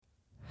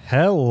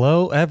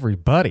Hello,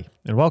 everybody,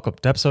 and welcome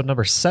to episode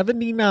number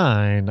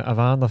 79 of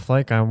On the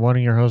Flank. I'm one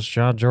of your hosts,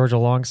 John George,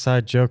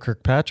 alongside Joe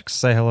Kirkpatrick.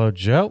 Say hello,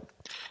 Joe.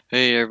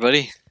 Hey,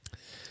 everybody.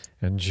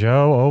 And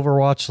Joe,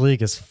 Overwatch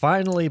League is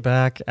finally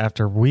back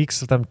after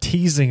weeks of them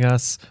teasing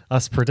us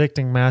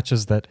predicting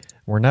matches that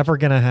were never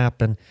going to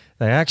happen.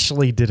 They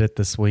actually did it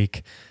this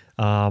week.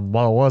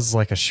 While it was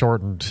like a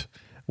shortened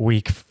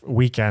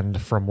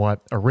weekend from what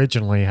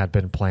originally had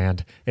been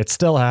planned, it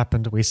still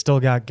happened. We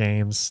still got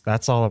games.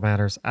 That's all that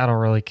matters. I don't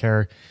really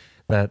care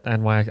that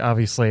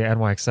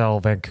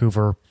NYXL,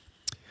 Vancouver,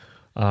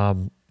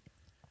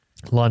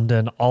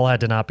 London all had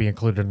to not be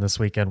included in this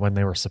weekend when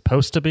they were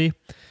supposed to be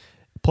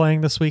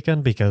playing this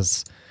weekend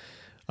because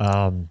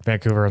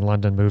Vancouver and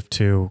London moved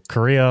to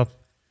Korea,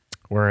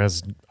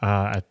 whereas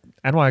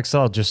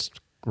NYXL just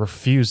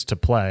refused to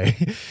play.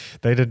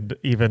 They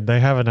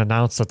haven't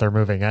announced that they're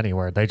moving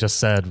anywhere. They just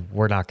said,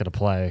 we're not going to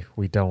play.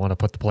 We don't want to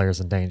put the players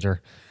in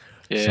danger.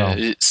 Yeah,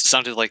 so, it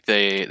sounded like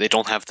they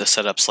don't have the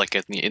setups like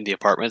in the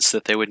apartments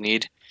that they would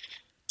need.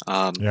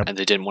 And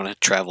they didn't want to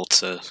travel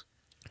to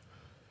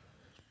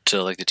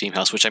like the team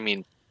house, which, I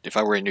mean, if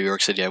I were in New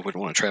York City, I wouldn't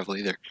want to travel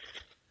either.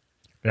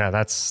 Yeah,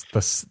 that's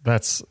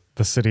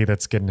the city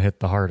that's getting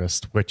hit the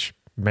hardest, which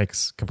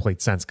makes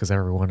complete sense because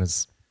everyone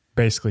is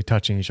basically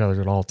touching each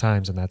other at all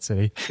times in that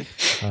city.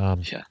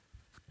 Yeah.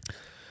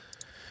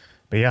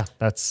 But yeah,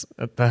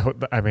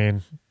 I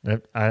mean,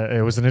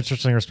 it was an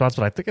interesting response,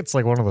 but I think it's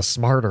like one of the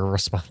smarter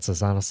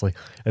responses, honestly.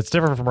 It's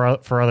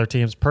different for other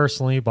teams.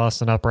 Personally,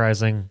 Boston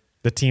Uprising,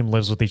 the team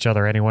lives with each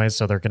other anyway,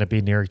 so they're going to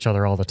be near each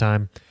other all the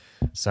time.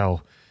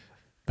 So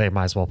they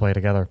might as well play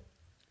together.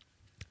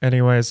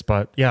 Anyways,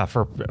 but yeah,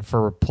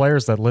 for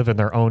players that live in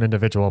their own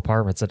individual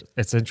apartments,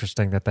 it's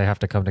interesting that they have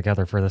to come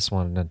together for this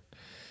one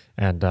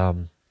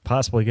and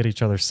possibly get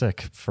each other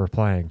sick for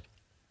playing.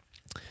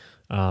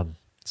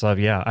 So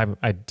yeah,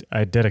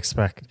 I did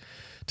expect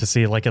to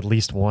see like at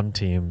least one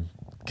team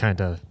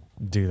kind of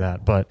do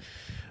that, but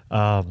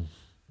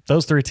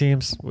those three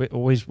teams,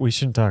 we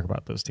shouldn't talk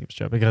about those teams,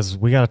 Joe, because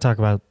we got to talk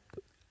about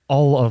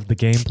all of the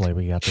gameplay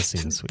we got to see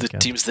this weekend. The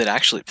teams that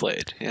actually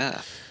played, yeah.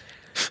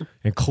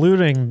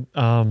 Including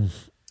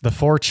the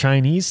four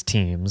Chinese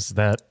teams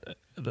that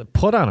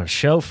put on a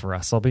show for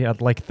us.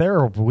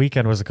 Their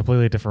weekend was a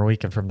completely different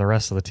weekend from the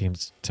rest of the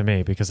teams to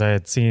me because I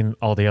had seen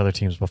all the other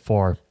teams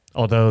before.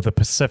 Although the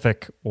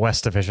Pacific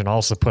West Division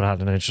also put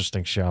on an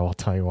interesting show, I'll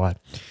tell you what.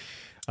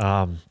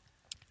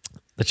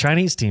 The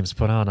Chinese teams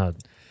put on a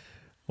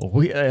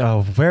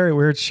very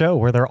weird show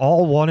where they're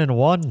all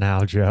 1-1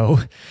 now, Joe.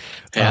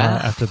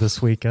 Yeah. After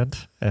this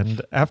weekend,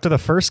 and after the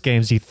first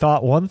games, you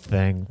thought one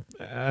thing,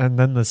 and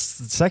then the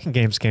second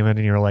games came in,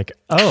 and you're like,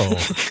 "Oh,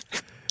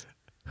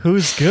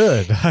 who's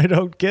good? I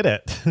don't get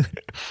it."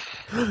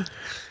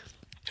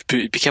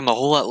 It became a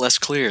whole lot less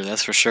clear,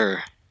 that's for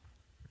sure.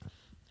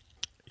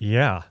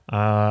 Yeah,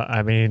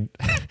 I mean,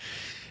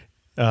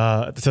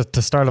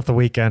 to start off the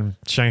weekend,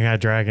 Shanghai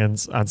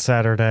Dragons on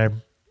Saturday.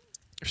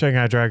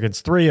 Shanghai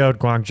Dragons 3-0'd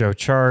Guangzhou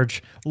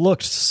Charge.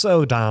 Looked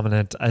so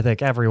dominant. I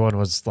think everyone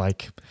was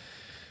like,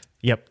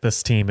 yep,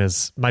 this team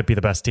might be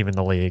the best team in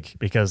the league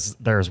because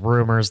there's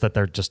rumors that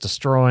they're just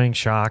destroying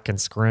Shock and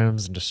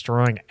Scrims and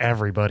destroying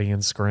everybody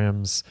in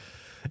Scrims.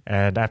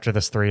 And after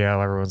this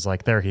 3-0, everyone's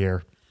like, they're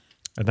here.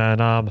 And then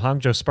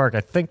Hangzhou Spark, I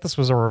think this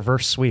was a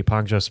reverse sweep.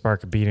 Hangzhou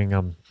Spark beating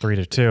them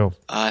 3-2.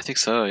 I think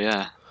so,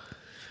 yeah.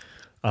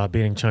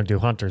 Beating Chengdu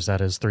Hunters,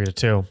 that is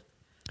 3-2.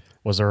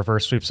 Was a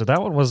reverse sweep. So that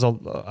one was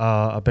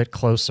a bit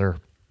closer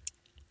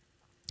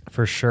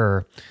for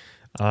sure.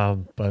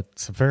 But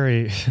it's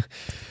very...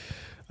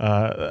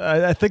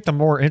 I think the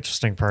more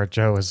interesting part,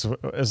 Joe, is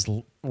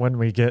when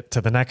we get to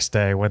the next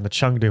day when the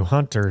Chengdu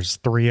Hunters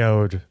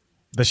 3-0'd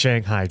the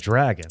Shanghai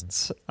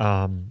Dragons.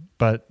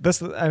 But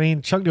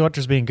Chengdu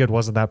Hunters being good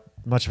wasn't that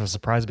much of a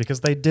surprise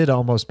because they did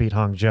almost beat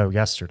Hangzhou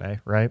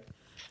yesterday, right?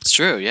 It's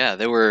true, yeah.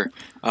 They were,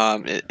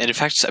 and in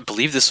fact, I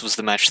believe this was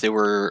the match they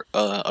were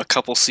a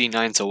couple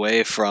C9s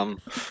away from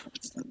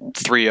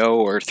 3-0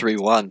 or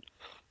 3-1.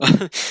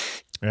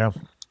 Yeah.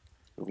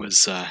 It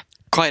was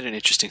quite an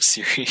interesting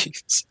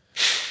series.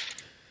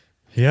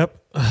 Yep.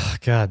 Oh,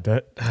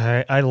 God,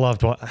 I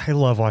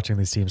love watching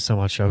these teams so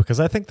much, Joe, because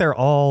I think they're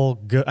all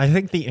good. I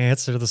think the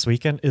answer to this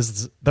weekend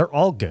is they're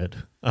all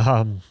good.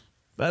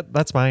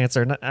 That's my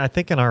answer. And I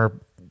think in our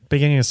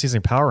beginning of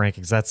season power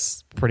rankings,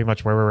 that's pretty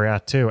much where we were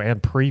at too,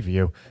 and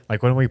preview.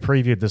 Like when we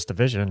previewed this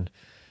division,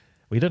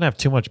 we didn't have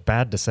too much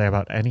bad to say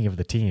about any of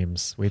the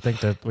teams. We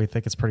think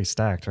it's pretty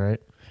stacked, right?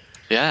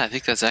 Yeah, I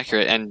think that's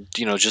accurate. And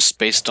just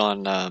based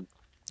on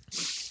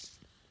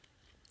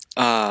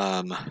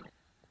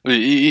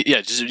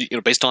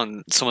based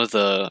on some of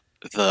the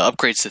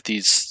upgrades that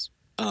these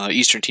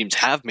Eastern teams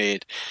have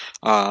made.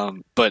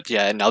 But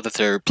yeah, and now that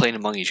they're playing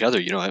among each other,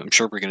 I'm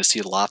sure we're going to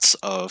see lots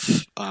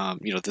of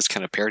this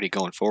kind of parity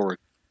going forward.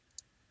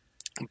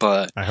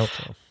 But I hope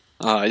so.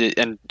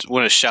 And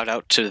want to shout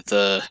out to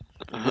the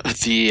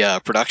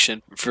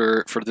production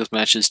for those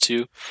matches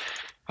too.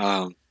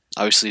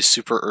 Obviously,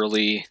 super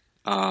early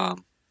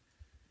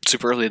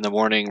in the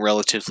morning,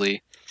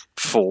 relatively,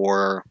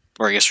 for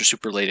or I guess for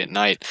super late at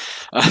night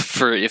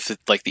for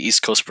like the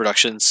East Coast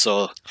productions.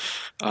 So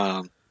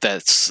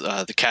that's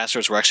the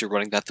casters were actually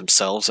running that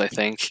themselves, I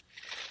think.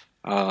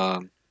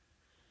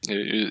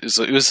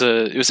 It was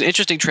an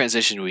interesting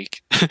transition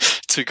week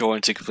to go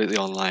into completely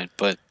online,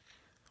 but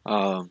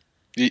for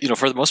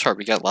the most part,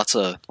 we got lots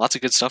of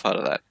good stuff out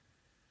of that.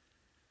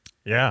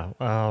 Yeah,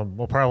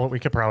 we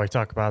could probably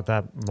talk about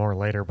that more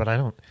later, but I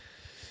don't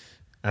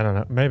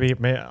know. Maybe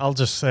I'll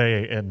just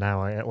say it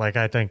now.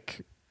 I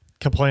think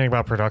complaining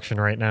about production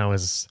right now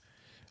is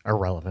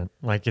irrelevant.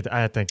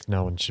 I think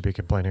no one should be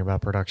complaining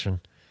about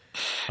production.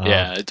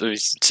 Yeah,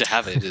 to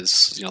have it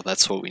is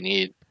that's what we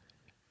need.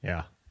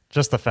 Yeah,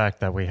 just the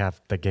fact that we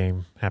have the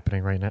game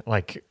happening right now.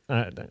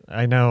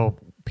 I know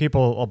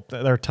people.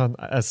 There are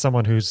as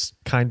someone who's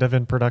kind of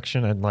in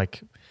production and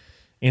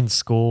in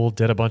school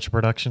did a bunch of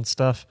production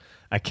stuff.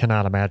 I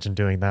cannot imagine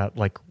doing that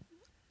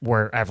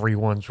where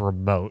everyone's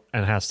remote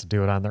and has to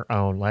do it on their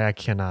own. I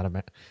cannot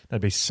imagine.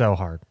 That'd be so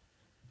hard.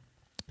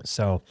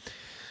 So,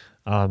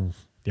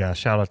 yeah,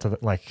 shout out to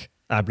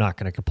I'm not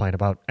going to complain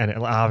about, and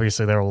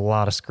obviously there are a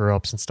lot of screw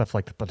ups and stuff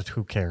like that, but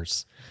who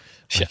cares?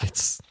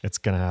 It's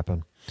going to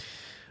happen.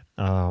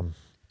 But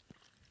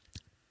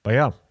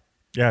yeah.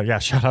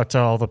 Shout out to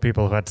all the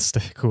people who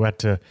had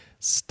to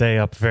stay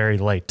up very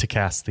late to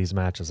cast these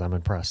matches. I'm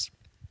impressed.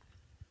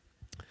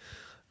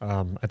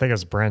 I think it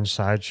was Brand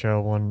Sideshow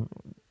won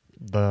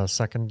the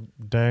second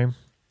day, and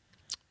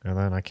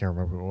then I can't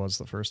remember who it was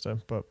the first day.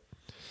 But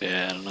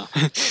yeah, I don't know.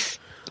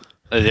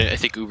 I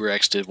think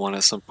UberX did one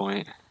at some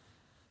point.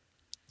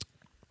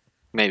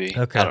 Maybe.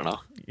 Okay. I don't know.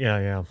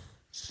 Yeah.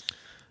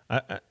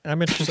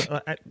 I'm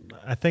interested. I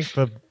think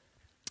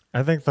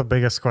the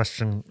biggest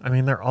question. I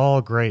mean, they're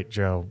all great,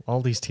 Joe.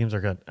 All these teams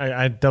are good.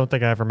 I don't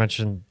think I ever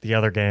mentioned the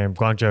other game.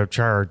 Guangzhou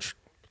Charge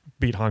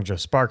beat Hangzhou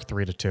Spark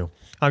 3-2.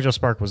 Hangzhou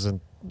Spark was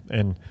in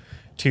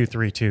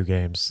 2-3-2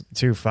 games,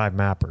 2-5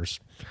 mappers.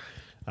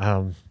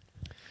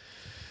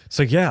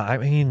 So yeah, I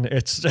mean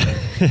it's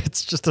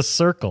it's just a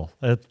circle.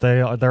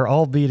 They're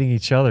all beating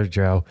each other,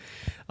 Joe.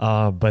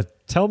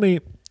 But tell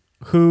me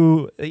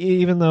who,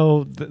 even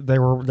though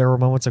there were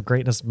moments of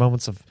greatness,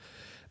 moments of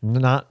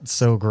not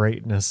so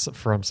greatness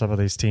from some of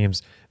these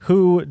teams,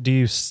 who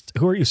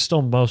are you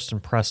still most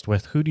impressed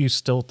with? Who do you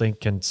still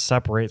think can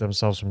separate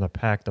themselves from the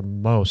pack the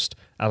most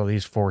out of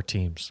these four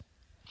teams?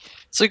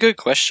 It's a good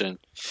question.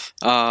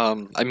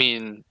 I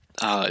mean,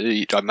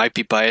 I might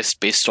be biased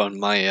based on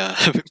my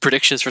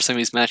predictions for some of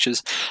these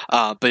matches,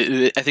 but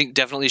I think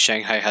definitely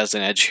Shanghai has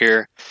an edge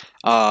here.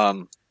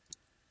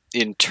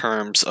 In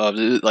terms of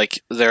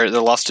their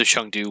loss to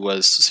Chengdu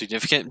was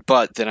significant,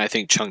 but then I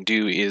think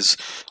Chengdu is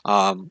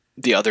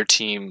the other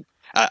team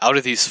out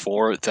of these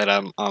four that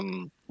I'm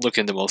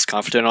looking the most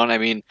confident on. I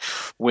mean,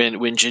 when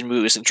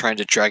Jinmu isn't trying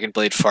to Dragon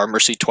Blade Far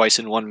Mercy twice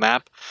in one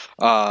map,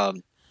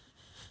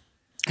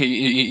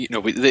 they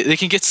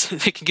can get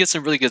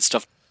some really good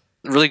stuff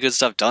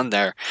done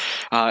there.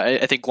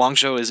 I think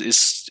Guangzhou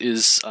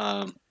is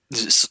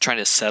trying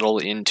to settle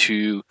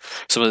into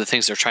some of the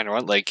things they're trying to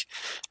run.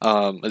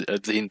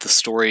 The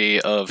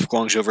story of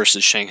Guangzhou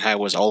versus Shanghai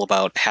was all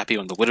about Happy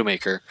on the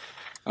Widowmaker,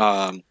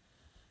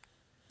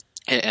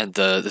 and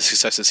the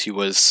successes he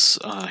was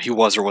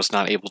or was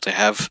not able to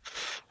have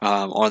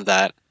on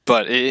that.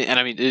 But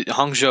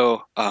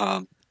Hangzhou.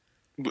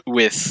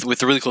 With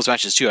the really close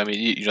matches too. I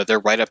mean, they're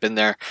right up in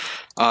there.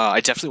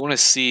 I definitely want to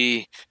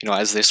see,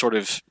 as they sort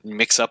of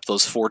mix up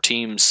those four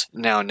teams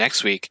now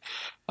next week.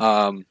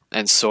 And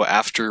so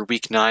after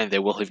week 9, they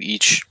will have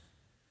each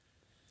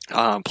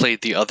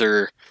played each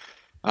other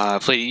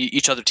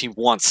team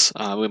once.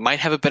 We might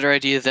have a better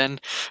idea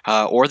then,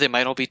 or they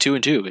might all be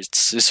 2-2.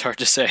 It's hard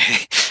to say.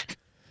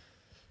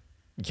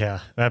 Yeah,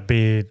 that'd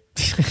be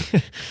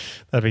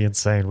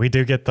insane. We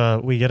get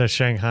a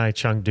Shanghai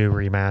Chengdu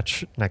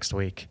rematch next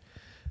week.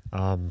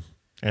 And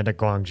a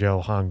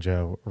Guangzhou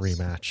Hangzhou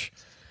rematch.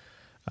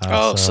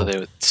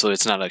 So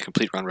it's not a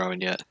complete round robin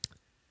yet.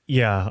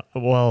 Yeah,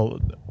 well,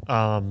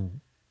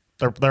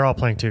 they're all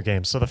playing 2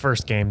 games. So the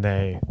first game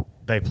they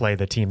play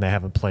the team they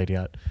haven't played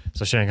yet.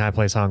 So Shanghai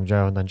plays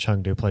Hangzhou, and then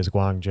Chengdu plays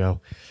Guangzhou,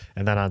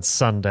 and then on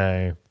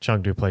Sunday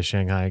Chengdu plays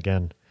Shanghai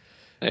again,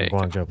 and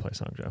Guangzhou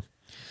plays Hangzhou.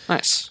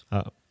 Nice.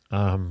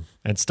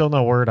 And still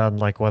no word on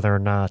whether or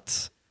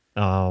not.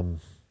 I'm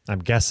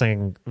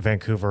guessing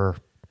Vancouver.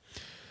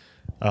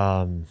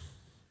 And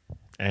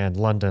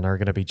London are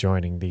going to be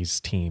joining these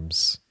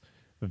teams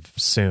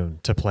soon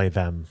to play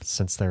them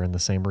since they're in the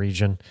same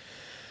region.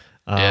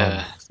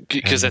 Yeah,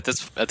 because at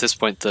this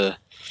point the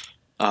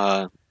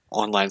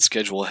online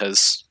schedule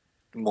has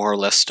more or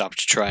less stopped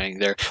trying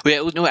there.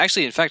 No,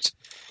 actually, in fact,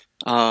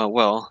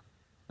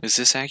 is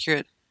this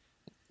accurate?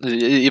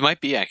 It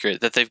might be accurate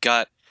that they've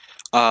got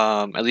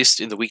at least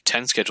in the week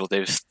 10 schedule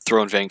they've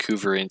thrown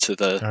Vancouver into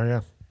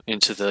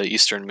the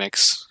Eastern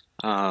mix.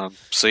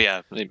 So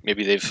yeah,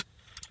 maybe they've.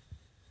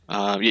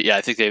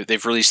 I think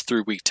they've released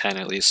through week 10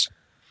 at least.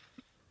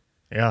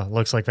 Yeah,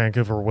 looks like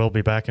Vancouver will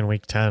be back in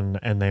week 10,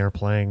 and they are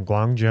playing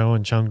Guangzhou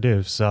and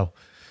Chengdu. So,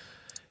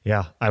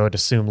 yeah, I would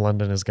assume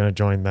London is going to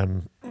join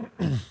them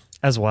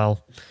as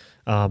well.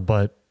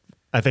 But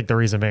I think the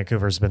reason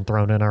Vancouver's been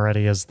thrown in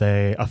already is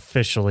they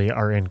officially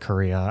are in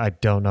Korea. I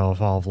don't know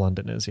if all of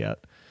London is yet.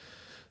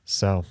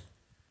 So,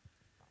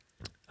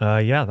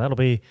 yeah, that'll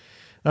be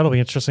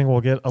interesting.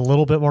 We'll get a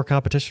little bit more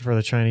competition for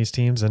the Chinese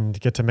teams and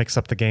get to mix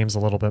up the games a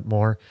little bit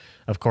more.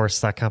 Of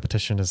course, that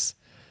competition is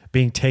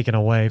being taken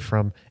away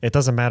from. It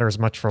doesn't matter as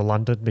much for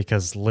London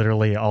because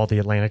literally all the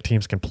Atlantic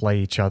teams can play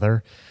each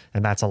other,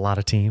 and that's a lot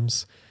of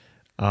teams.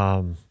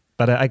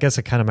 But I guess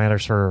it kind of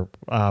matters for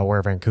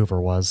where Vancouver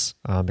was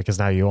because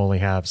now you only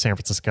have San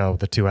Francisco,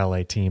 the two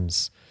LA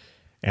teams,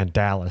 and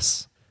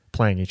Dallas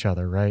playing each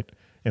other, right,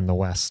 in the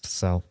West.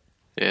 So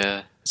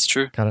yeah, it's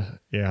true. Kind of,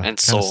 yeah, and kind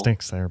Seoul of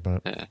stinks there,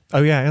 but yeah.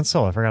 Oh yeah, and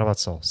Seoul. I forgot about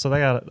Seoul. So they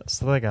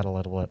got a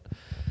little bit.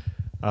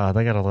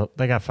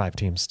 They got 5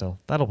 teams still.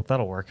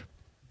 That'll work.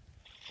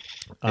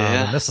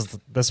 Yeah. And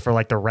this for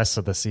like the rest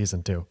of the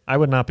season too. I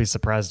would not be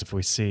surprised if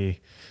we see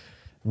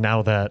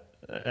now that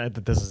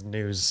this is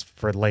news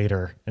for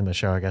later in the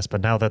show, I guess. But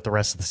now that the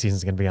rest of the season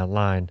is going to be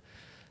online,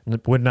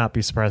 would not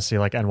be surprised to see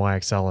like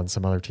NYXL and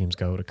some other teams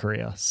go to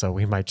Korea. So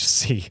we might just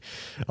see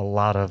a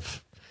lot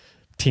of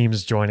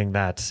teams joining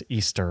that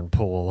Eastern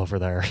pool over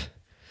there.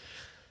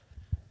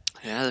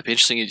 Yeah, that'd be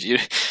interesting.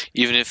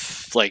 Even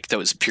if like that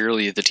was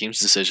purely the team's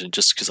decision,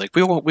 just because like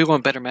we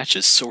want better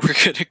matches, so we're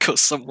gonna go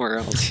somewhere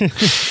else. Yeah,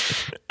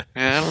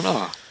 I don't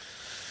know.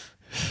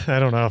 I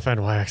don't know if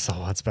NYXL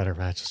wants better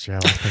matches, Joe.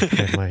 I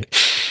think they might.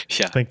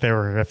 Yeah. I think they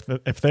were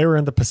if they were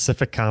in the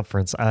Pacific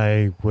Conference,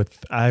 I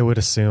would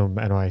assume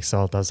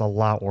NYXL does a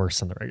lot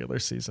worse in the regular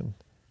season.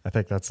 I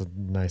think that's a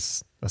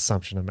nice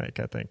assumption to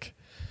make. I think.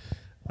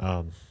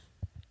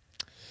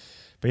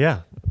 But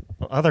yeah,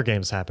 other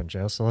games happened,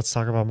 Joe. So let's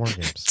talk about more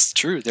games. It's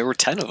true. There were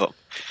 10 of them.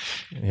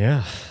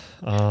 Yeah.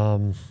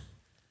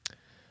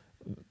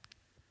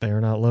 They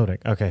are not loading.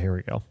 Okay, here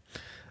we go.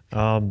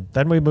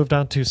 Then we moved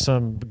on to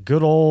some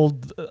good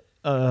old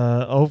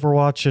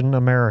Overwatch in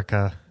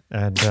America.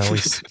 And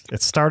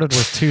it started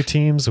with 2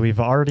 teams we've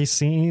already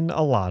seen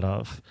a lot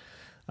of.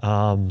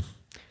 And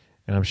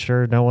I'm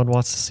sure no one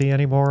wants to see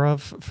any more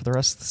of for the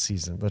rest of the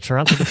season. The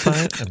Toronto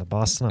Defiant and the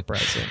Boston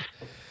Uprising.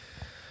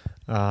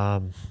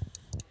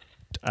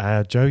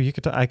 Joe,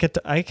 I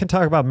can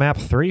talk about map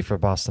 3 for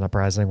Boston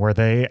Uprising, where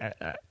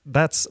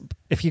that's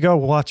if you go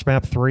watch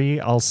map 3,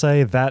 I'll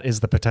say that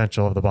is the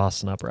potential of the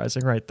Boston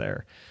Uprising right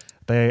there.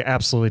 They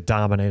absolutely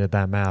dominated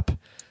that map,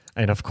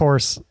 and of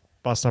course,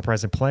 Boston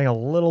Uprising playing a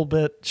little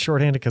bit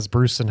shorthanded because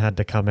Bruceson had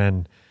to come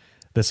in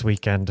this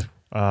weekend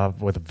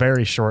with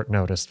very short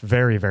notice,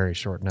 very very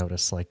short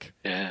notice, like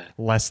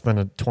less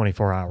than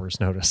 24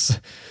 hours notice.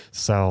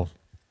 So.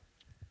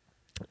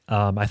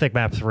 I think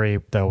map 3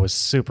 though was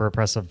super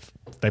impressive.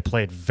 They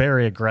played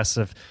very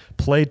aggressive,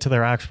 played to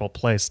their actual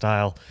play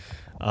style,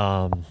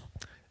 and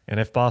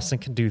if Boston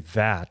can do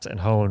that and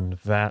hone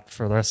that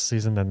for the rest of the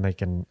season, then they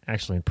can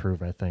actually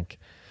improve. I think.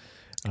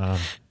 Yeah.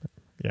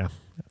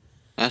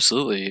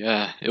 Absolutely.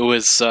 Yeah, it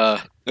was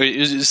an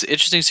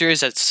interesting series.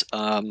 That's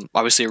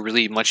obviously a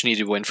really much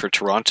needed win for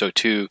Toronto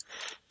too,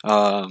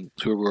 who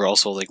were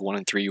also like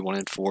 1-3,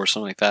 1-4,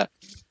 something like that.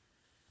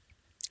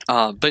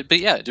 But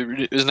yeah,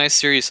 it was a nice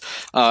series.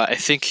 I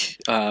think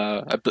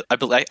I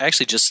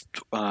actually just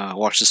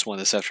watched this one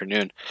this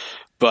afternoon,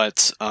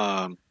 but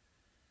I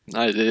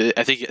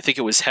think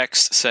it was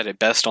Hex said it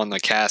best on the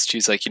cast.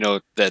 He's like,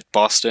 that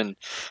Boston,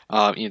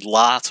 in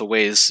lots of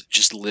ways,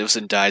 just lives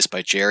and dies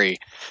by Jerry.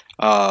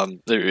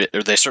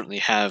 They certainly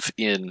have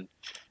in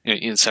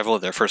several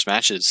of their first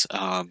matches.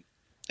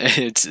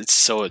 It's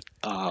so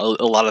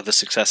a lot of the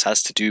success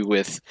has to do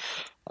with.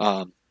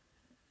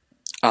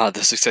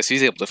 The success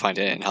he's able to find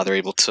it and how they're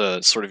able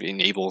to sort of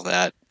enable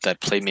that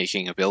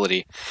playmaking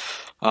ability.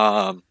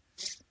 But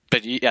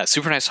yeah,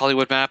 super nice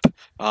Hollywood map.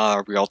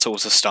 Rialto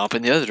was a stomp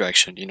in the other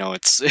direction.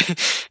 It's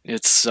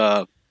you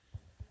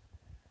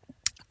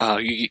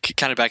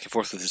kind of back and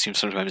forth with the team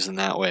sometimes in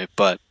that way.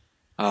 But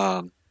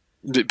yeah,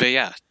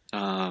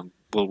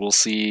 we'll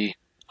see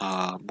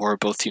more of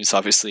both teams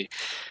obviously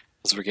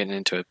as we're getting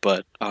into it.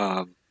 But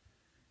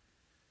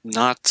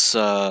not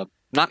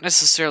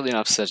necessarily an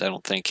upset, I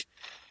don't think.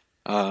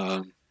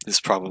 Is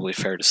probably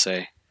fair to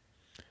say.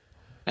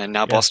 And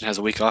now Boston has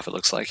a week off, it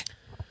looks like.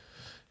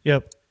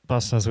 Yep,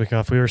 Boston has a week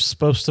off. We were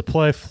supposed to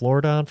play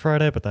Florida on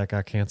Friday, but that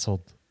got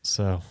canceled.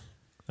 So,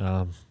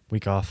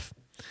 week off.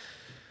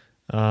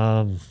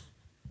 But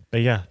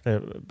yeah,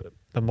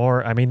 the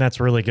more, I mean, that's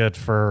really good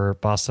for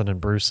Boston and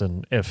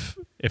Bruceson if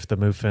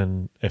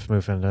Mufin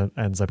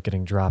ends up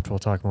getting dropped. We'll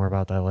talk more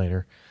about that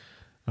later.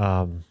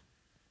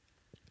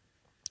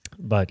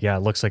 But yeah,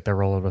 it looks like they're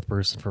rolling with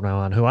Bruceson from now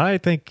on, who I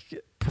think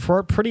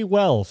performed pretty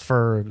well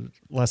for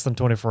less than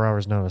 24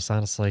 hours notice,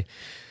 honestly.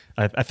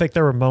 I think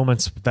there were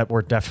moments that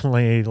were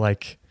definitely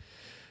like,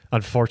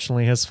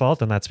 unfortunately, his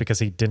fault, and that's because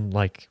he didn't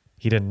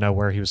know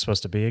where he was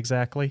supposed to be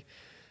exactly.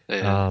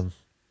 Yeah.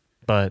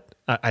 But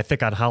I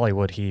think on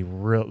Hollywood,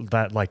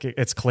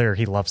 it's clear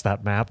he loves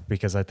that map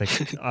because I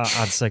think on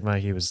Sigma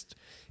he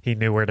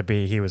knew where to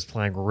be. He was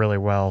playing really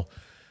well,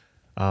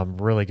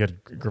 really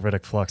good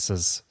gravitic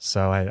fluxes.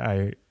 So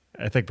I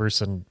think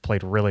Bruceson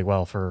played really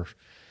well for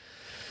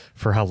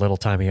for how little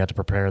time he had to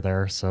prepare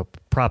there. So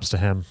props to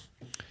him.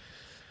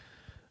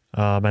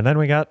 And then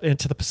we got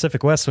into the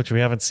Pacific West, which we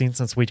haven't seen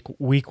since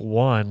week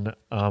one,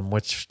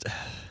 which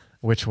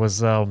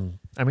was, I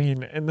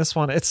mean, in this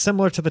one, it's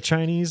similar to the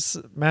Chinese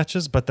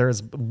matches, but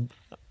there's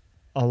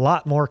a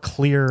lot more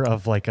clear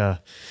of like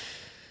a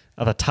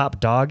top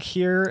dog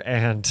here,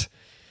 and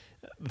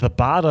the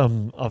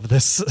bottom of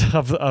this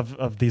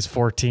of these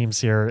four teams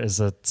here is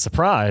a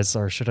surprise,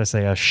 or should I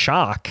say a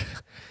shock.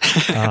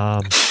 I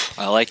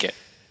like it.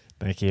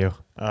 Thank you.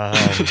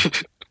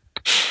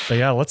 But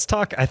yeah, let's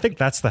talk. I think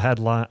that's the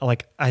headline.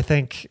 Like, I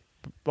think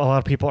a lot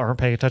of people aren't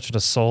paying attention to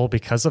Seoul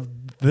because of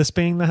this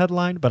being the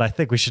headline, but I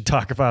think we should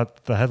talk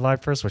about the headline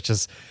first, which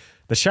is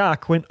the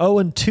Shock went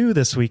 0-2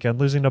 this weekend,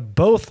 losing to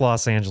both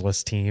Los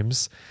Angeles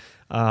teams.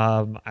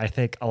 I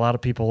think a lot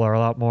of people are a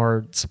lot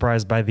more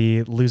surprised by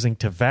the losing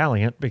to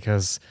Valiant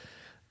because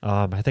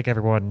I think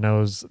everyone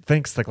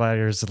thinks the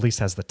Gladiators at least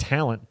has the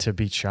talent to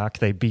beat Shock.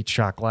 They beat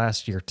Shock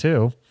last year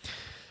too.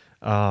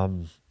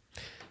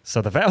 So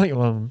the Valiant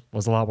one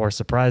was a lot more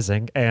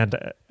surprising, and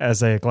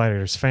as a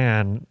Gladiators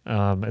fan,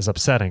 is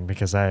upsetting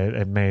because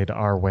it made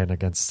our win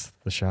against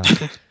the Shock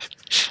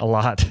a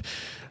lot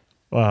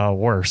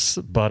worse.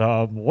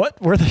 But what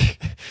were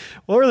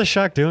the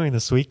Shock doing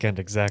this weekend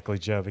exactly,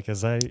 Joe?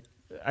 Because I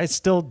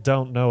still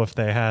don't know if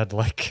they had,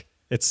 like,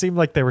 it seemed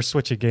like they were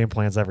switching game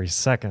plans every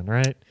second,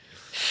 right?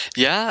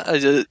 Yeah,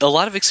 a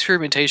lot of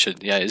experimentation.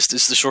 Yeah, is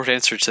the short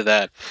answer to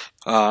that.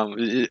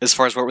 As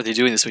far as what were they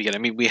doing this weekend? I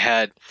mean, we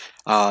had,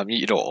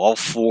 all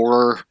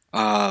four,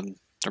 or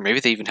maybe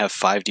they even have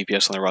 5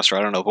 DPS on their roster.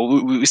 I don't know, but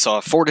we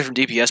saw 4 different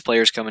DPS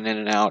players coming in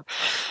and out.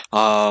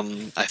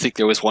 I think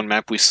there was one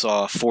map we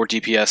saw 4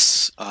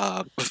 traditionally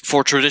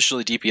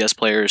DPS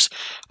players,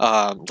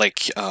 on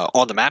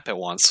the map at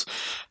once.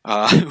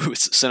 It was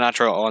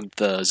Sinatra on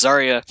the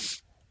Zarya,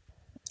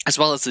 as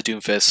well as the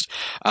Doomfist.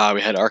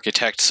 We had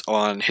Architect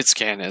on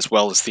Hitscan, as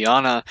well as the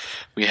Ana.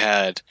 We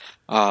had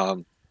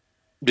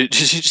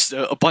just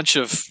a bunch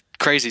of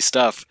crazy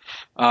stuff,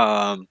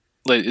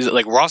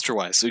 like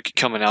roster-wise,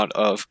 coming out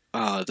of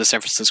the San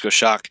Francisco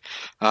Shock.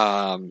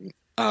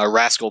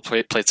 Rascal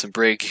played some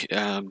Brig.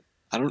 I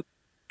don't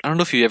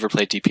know if you ever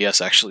played DPS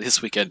actually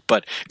this weekend,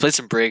 but played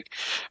some Brig,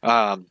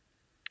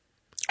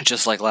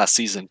 just like last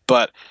season.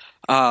 But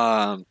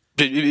yeah,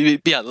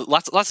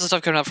 lots of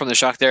stuff coming out from the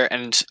Shock there,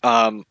 and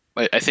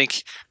I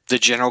think the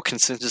general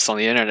consensus on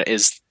the internet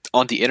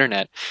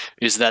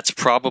is that's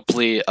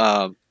probably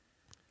one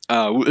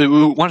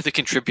of the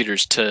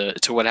contributors to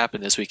what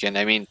happened this weekend.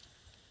 I mean,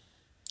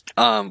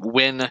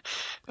 when,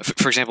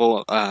 for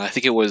example, I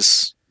think it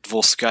was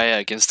Volskaya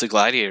against the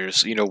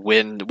Gladiators.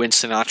 When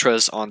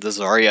Sinatra's on the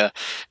Zarya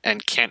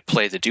and can't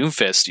play the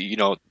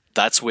Doomfist,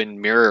 that's when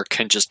Mirror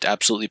can just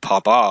absolutely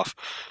pop off.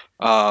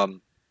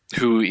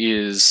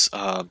 Who's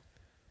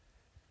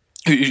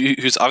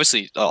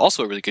obviously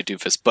also a really good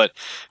Doomfist, but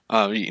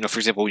for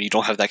example, when you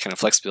don't have that kind of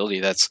flexibility,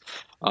 that's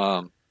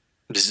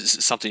this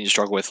is something you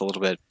struggle with a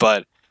little bit.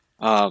 But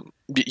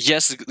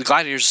yes, the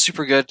Gladiators are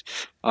super good.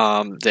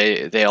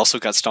 They also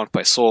got stomped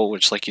by Seoul,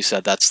 which, like you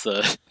said, that's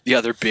the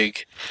other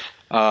big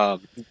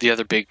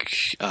match,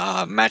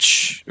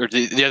 or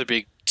the other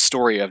big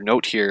story of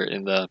note here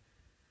in the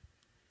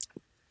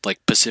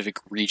Pacific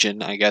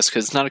region, I guess,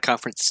 because it's not a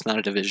conference, it's not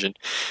a division,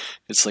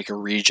 it's like a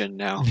region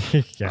now.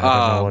 Yeah,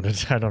 I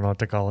don't know what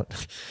to call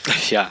it.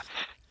 Yeah,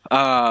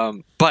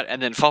 but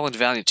and then Fallen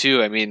Valiant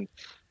too. I mean,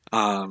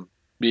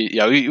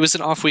 it was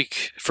an off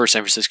week for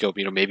San Francisco.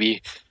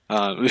 Maybe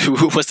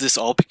was this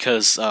all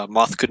because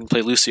Moth couldn't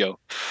play Lucio?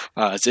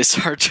 It's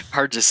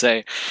hard to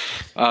say.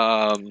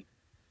 I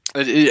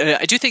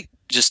do think,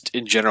 just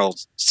in general,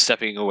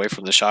 stepping away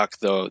from the Shock,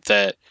 though,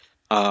 that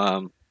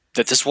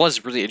this was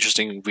a really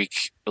interesting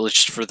week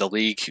just for the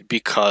league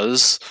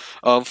because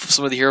of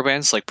some of the hero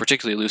bans, like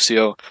particularly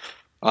Lucio.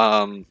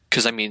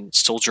 Because, I mean,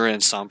 Soldier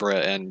and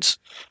Sombra and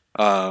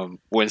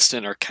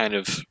Winston are kind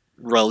of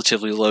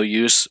relatively low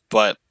use,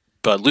 but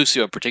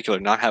Lucio in particular,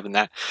 not having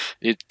that,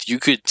 you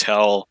could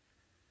tell,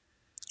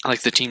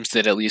 like, the teams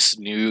that at least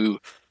knew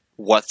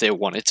what they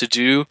wanted to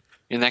do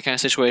in that kind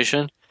of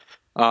situation.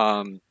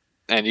 And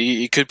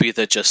it could be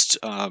that just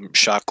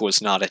Shock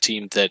was not a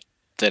team that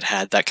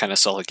had that kind of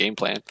solid game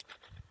plan,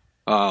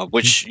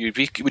 which you'd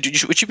be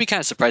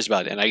kind of surprised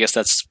about. And I guess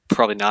that's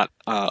probably not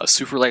a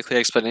super likely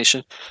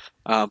explanation,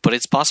 but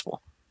it's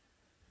possible.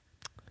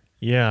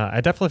 Yeah, I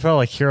definitely felt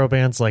like hero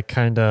bands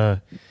kind of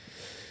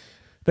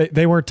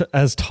they weren't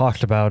as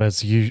talked about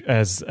as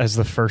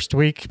the first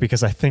week,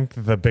 because I think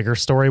the bigger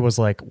story was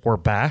we're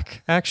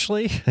back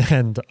actually,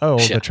 and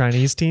the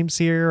Chinese team's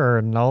here,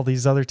 and all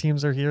these other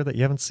teams are here that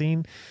you haven't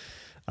seen.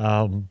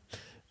 And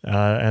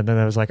then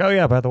it was oh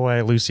yeah, by the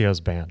way, Lucio's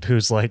banned,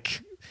 who's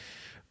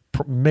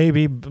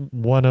maybe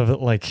one of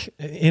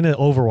in an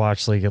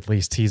Overwatch league, at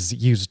least, he's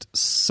used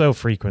so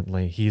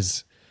frequently.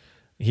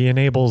 He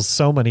enables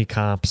so many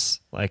comps.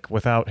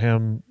 Without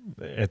him,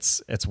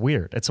 it's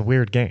weird. It's a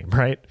weird game,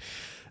 right?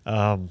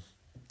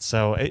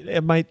 So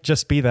it might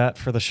just be that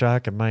for the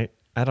Shock. It might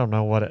I don't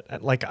know what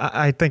it like.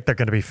 I think they're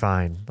going to be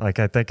fine. Like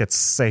I think it's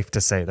safe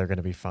to say they're going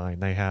to be fine.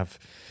 They have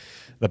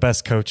the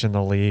best coach in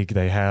the league.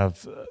 They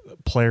have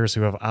players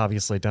who have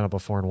obviously done it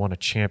before and won a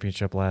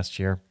championship last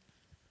year.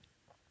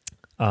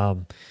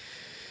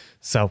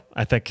 So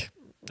I think,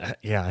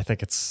 I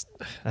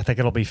think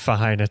it'll be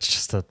fine. It's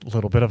just a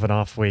little bit of an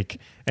off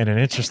week and an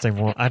interesting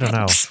one. I don't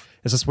know.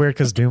 It's just weird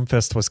because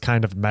Doomfist was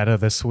kind of meta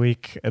this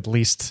week, at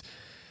least.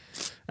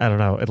 I don't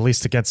know, at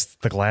least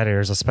against the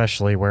Gladiators,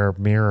 especially where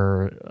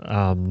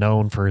Mirror,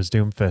 known for his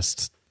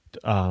Doomfist,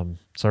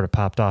 sort of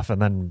popped off.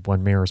 And then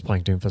when Mirror was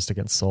playing Doomfist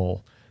against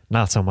Soul,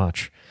 not so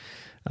much.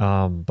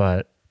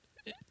 But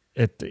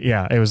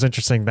it was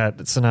interesting that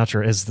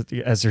Sinatraa is,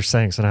 as you're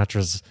saying,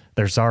 Sinatra's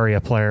their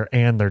Zarya player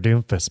and their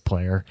Doomfist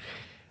player.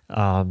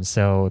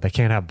 So they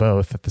can't have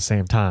both at the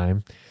same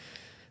time.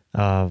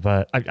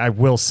 But I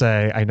will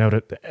say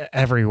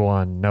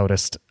everyone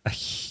noticed a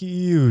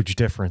huge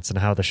difference in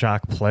how the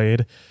Shock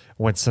played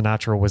when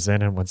Sinatraa was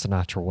in and when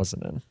Sinatraa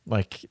wasn't in.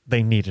 Like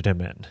they needed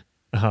him in,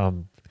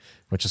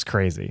 which is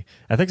crazy.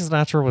 I think did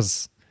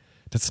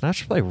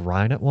Sinatraa play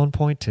Ryan at one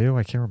point too?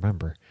 I can't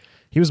remember.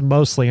 He was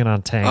mostly in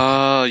on tank.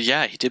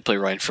 Yeah, he did play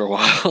Ryan for a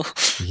while.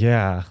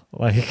 Yeah,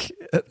 like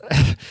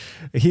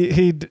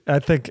he I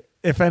think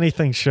if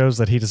anything shows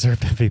that he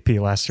deserved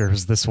MVP last year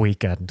was this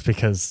weekend,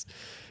 because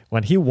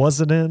when he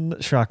wasn't in,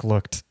 Shock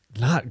looked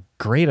not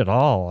great at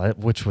all,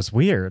 which was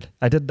weird.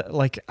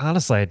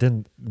 Honestly, I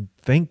didn't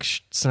think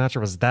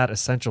Sinatraa was that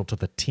essential to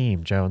the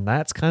team, Joe, and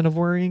that's kind of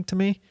worrying to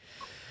me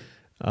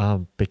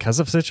because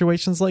of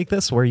situations like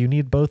this where you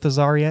need both a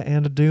Zarya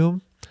and a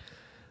Doom.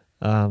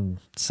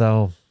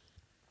 So,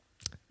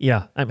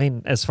 yeah, I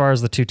mean, as far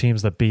as the two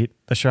teams that beat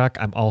the Shock,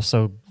 I'm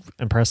also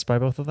impressed by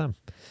both of them.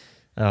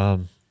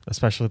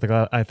 Especially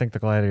I think the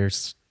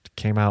Gladiators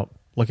came out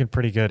looking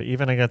pretty good,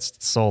 even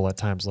against Soul at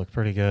times looked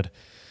pretty good.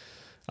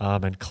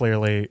 And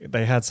clearly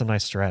they had some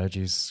nice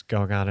strategies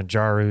going on, and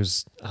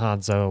Jaru's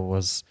Hanzo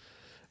was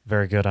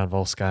very good on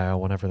Volskaya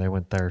whenever they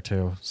went there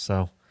too.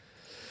 So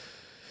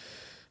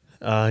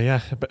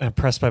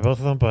impressed by both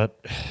of them,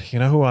 but you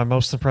know who I'm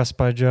most impressed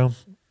by, Joe?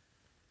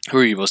 Who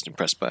are you most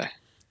impressed by?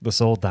 The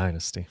Soul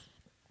Dynasty.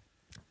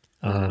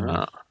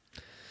 The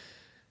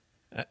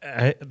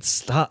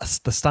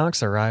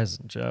stocks are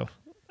rising, Joe,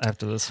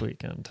 after this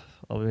weekend.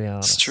 I'll be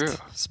honest. It's true.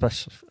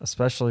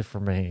 Especially for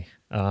me.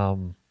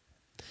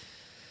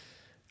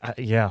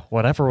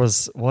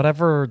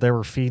 Whatever they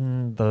were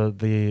feeding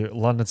the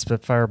London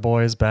Spitfire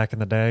boys back in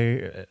the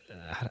day,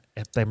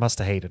 they must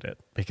have hated it,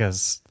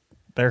 because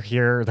they're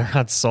here, they're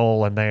on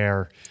Soul, and they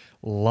are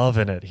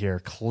loving it here,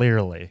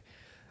 clearly.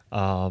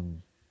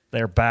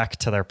 They're back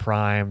to their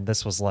prime.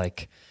 This was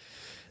like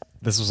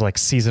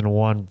season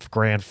 1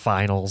 grand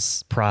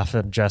finals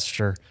profit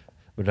gesture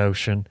with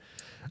Ocean.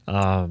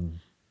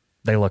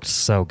 They looked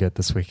so good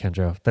this weekend,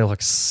 Joe. They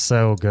looked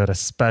so good,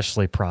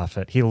 especially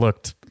Prophet. He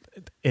looked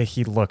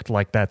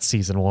like that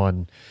season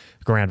 1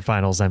 grand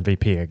finals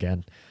MVP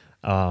again.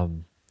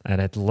 And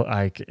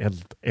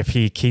if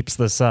he keeps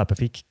this up, if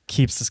he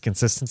keeps this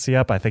consistency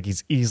up, I think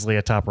he's easily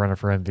a top runner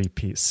for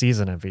MVP,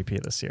 season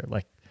MVP this year.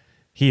 Like,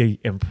 he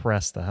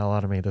impressed the hell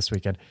out of me this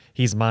weekend.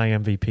 He's my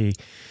MVP.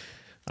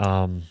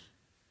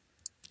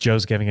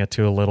 Joe's giving it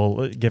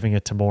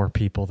to more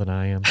people than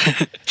I am.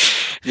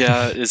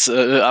 Yeah,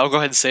 I'll go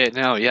ahead and say it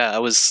now. Yeah, I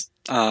was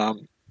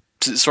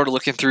sort of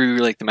looking through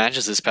like the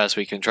matches this past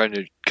week and trying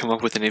to come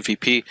up with an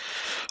MVP.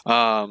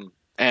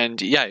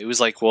 And yeah, it was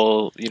like,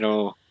 well,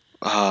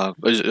 I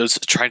was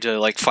trying to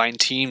like find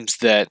teams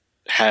that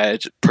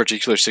had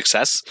particular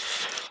success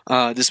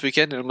this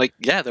weekend, and I'm like,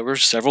 yeah, there were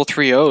several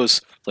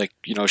 3-0s. Like,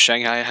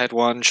 Shanghai had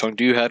one,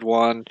 Chengdu had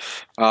one,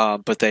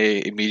 but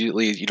they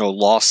immediately,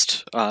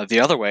 lost the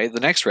other way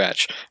the next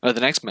match.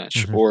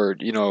 Mm-hmm. Or,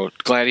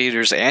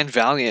 Gladiators and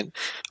Valiant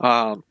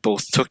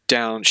both took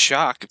down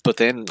Shock, but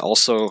then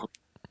also,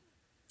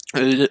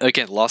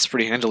 again, lost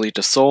pretty handily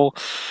to Seoul.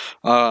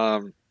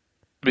 Lots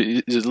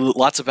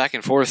of back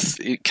and forth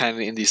kind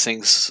of in these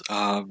things,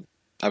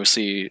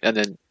 obviously, and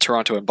then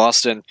Toronto and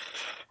Boston,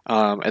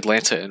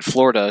 Atlanta and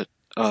Florida.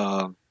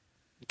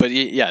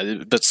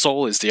 But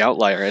Seoul is the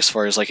outlier as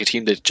far as like a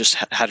team that just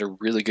had a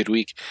really good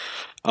week.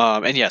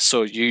 And yeah,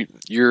 so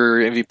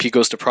your MVP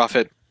goes to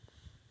Prophet.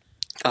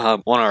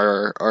 On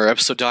our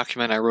episode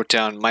document, I wrote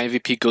down my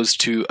MVP goes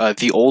to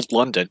the Old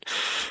London.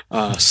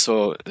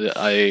 So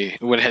I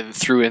went ahead and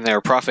threw in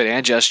there Prophet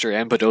and Jester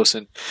and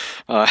Badosin,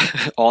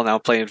 all now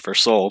playing for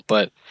Seoul.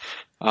 But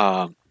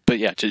yeah,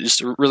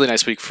 just a really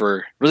nice week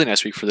for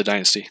the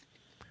Dynasty.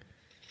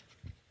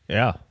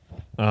 Yeah.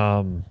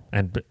 And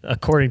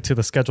according to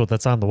the schedule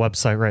that's on the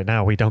website right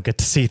now, we don't get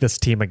to see this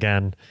team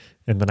again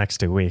in the next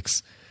 2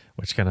 weeks,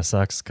 which kind of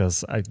sucks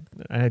because I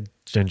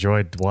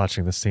enjoyed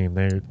watching this team.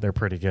 They're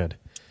pretty good.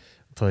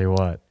 I'll tell you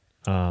what,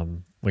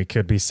 we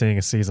could be seeing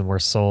a season where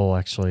Seoul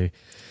actually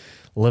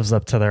lives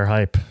up to their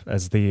hype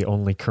as the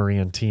only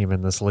Korean team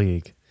in this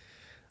league.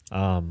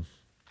 But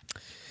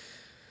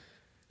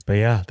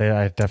yeah,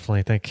 I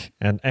definitely think,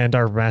 and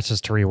our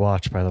matches to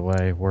rewatch, by the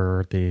way,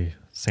 were the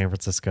San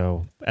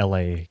Francisco,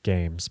 LA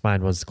games.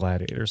 Mine was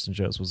Gladiators and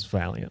Joe's was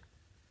Valiant.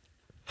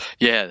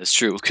 Yeah, that's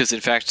true. Because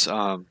in fact,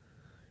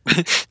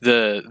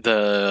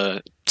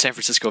 the San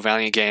Francisco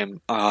Valiant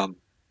game, not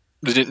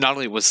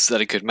only was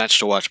that a good match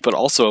to watch, but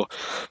also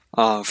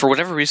for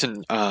whatever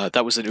reason,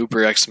 that was an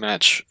Uber X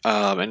match,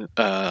 and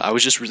I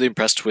was just really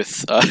impressed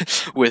with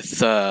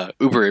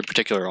Uber in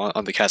particular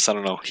on the cast. I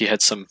don't know, he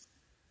had some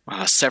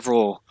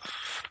several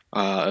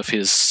of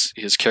his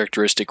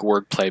characteristic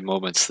wordplay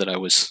moments that I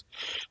was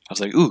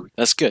like, ooh,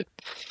 that's good.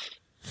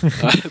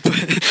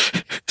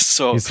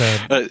 So he's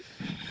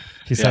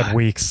had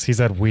weeks. He's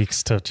had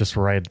weeks to just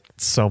write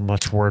so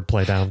much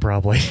wordplay down.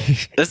 Probably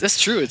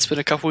that's true. It's been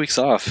a couple weeks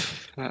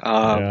off.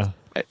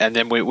 And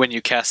then when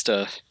you cast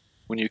a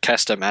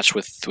match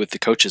with the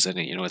coaches in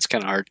it, it's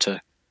kind of hard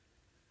to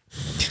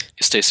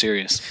stay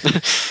serious.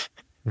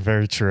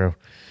 Very true.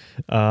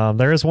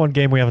 There is one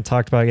game we haven't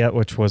talked about yet,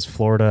 which was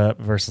Florida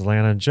versus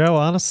Atlanta. And Joe,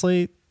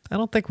 honestly, I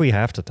don't think we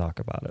have to talk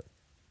about it.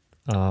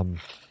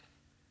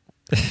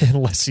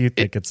 Unless you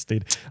think it's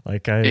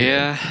like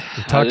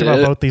we talked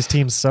about both these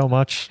teams so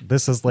much.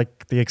 This is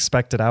like the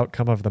expected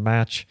outcome of the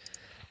match.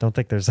 Don't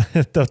think there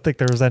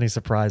was any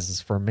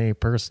surprises for me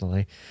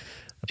personally.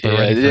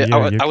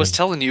 I was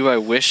telling you I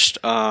wished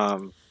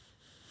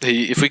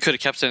if we could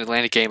have kept an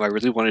Atlanta game. I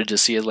really wanted to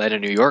see Atlanta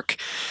New York.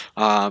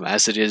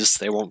 As it is,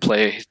 they won't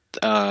play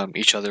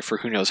each other for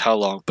who knows how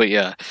long. But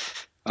yeah,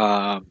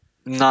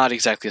 not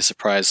exactly a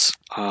surprise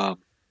to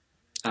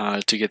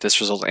get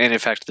this result. And in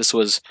fact, this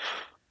was,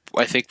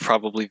 I think,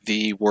 probably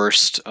the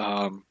worst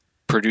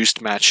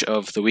produced match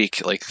of the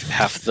week. Like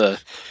half the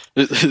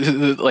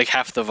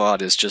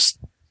VOD is just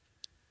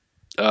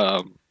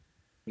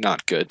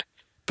not good.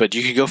 But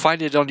you can go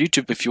find it on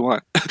YouTube if you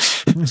want.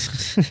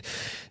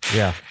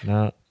 Yeah,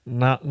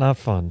 not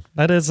fun.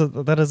 That is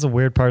a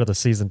weird part of the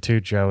season too,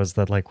 Joe. Is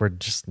that like we're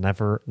just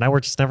never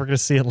going to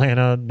see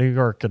Atlanta, New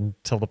York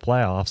until the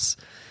playoffs,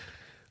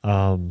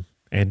 and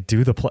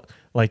do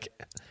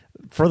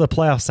for the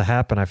playoffs to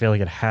happen. I feel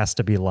like it has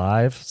to be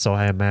live. So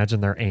I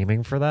imagine they're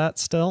aiming for that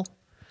still,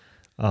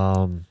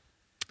 and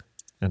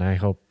I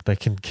hope they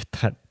can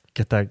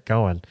get that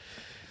going.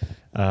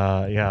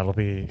 It'll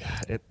be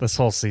this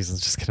whole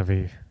season's just going to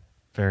be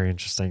very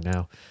interesting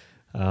now.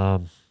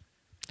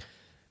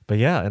 But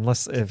yeah,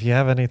 if you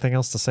have anything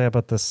else to say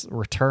about this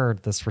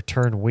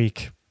return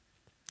week,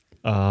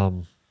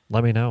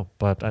 let me know.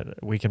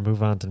 But we can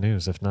move on to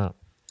news if not.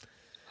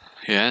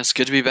 Yeah, it's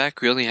good to be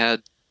back. We only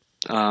had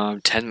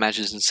 10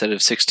 matches instead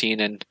of 16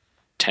 and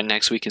 10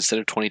 next week instead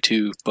of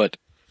 22, but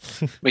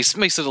makes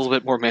it a little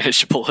bit more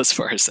manageable as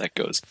far as that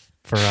goes.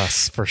 For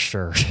us, for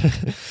sure.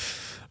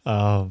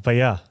 But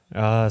yeah,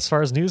 as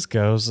far as news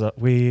goes,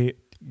 we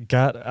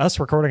got us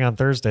recording on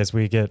Thursdays.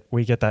 We get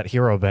that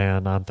hero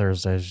ban on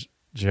Thursdays,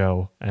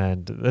 Joe,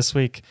 and this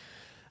week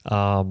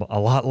a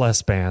lot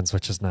less bans,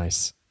 which is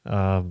nice.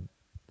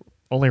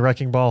 Only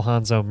Wrecking Ball,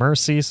 Hanzo,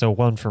 Mercy, so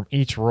one from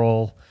each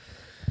role.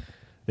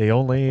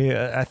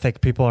 I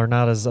think people are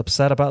not as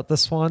upset about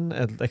this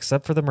one,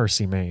 except for the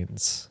Mercy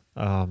mains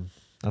on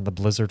the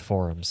Blizzard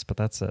forums, but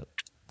that's it.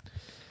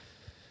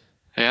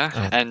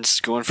 Yeah, and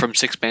going from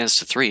 6 bans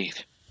to 3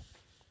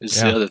 is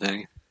the other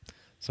thing.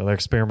 So they're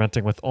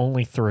experimenting with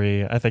only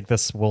 3. I think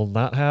this will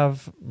not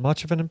have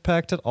much of an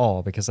impact at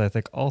all because I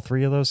think all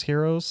 3 of those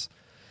heroes,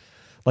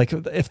 like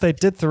if they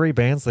did 3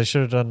 bans, they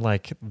should have done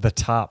like the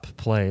top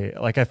play.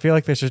 Like I feel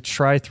like they should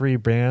try 3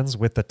 bans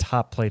with the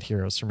top played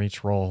heroes from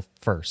each role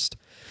first.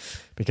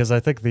 Because I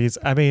think these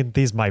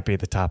might be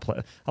the top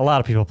play. A lot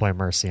of people play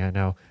Mercy, I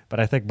know, but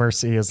I think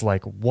Mercy is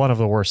like one of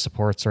the worst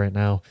supports right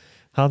now.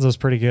 Hanzo's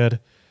pretty good.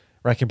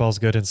 Wrecking Ball's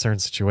good in certain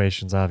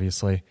situations,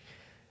 obviously.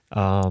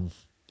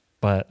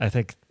 But I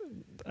think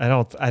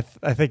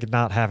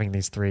not having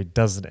these 3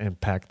 doesn't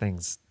impact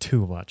things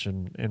too much,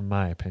 in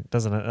my opinion. It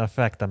doesn't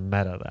affect the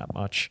meta that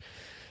much,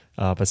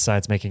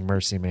 besides making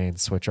Mercy main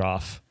switch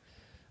off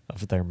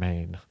of their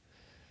main.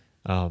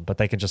 But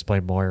they can just play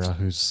Moira,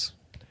 who's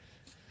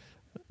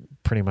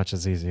pretty much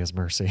as easy as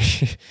Mercy.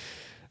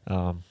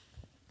 But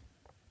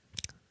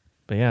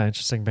yeah,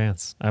 interesting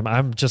bans.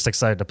 I'm just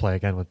excited to play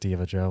again with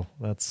D.Va, Joe.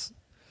 That's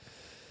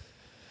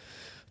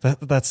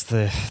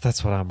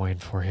what I'm waiting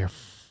for here.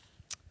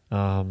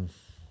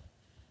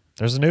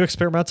 There's a new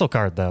experimental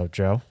card though,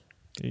 Joe.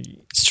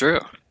 It's true.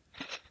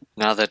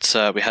 Now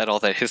that we had all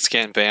that hit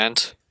scan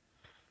banned,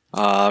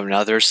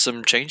 now there's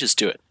some changes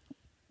to it.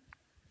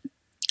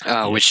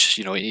 Which,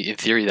 in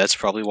theory, that's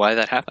probably why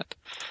that happened.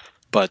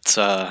 But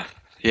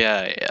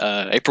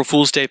April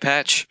Fool's Day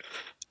patch,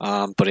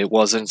 but it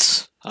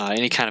wasn't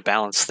any kind of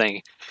balance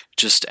thing.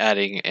 Just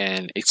adding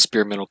an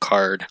experimental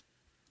card.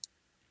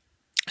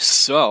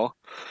 So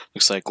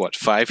looks like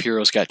 5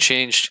 heroes got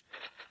changed.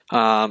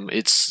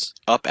 It's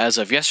up as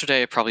of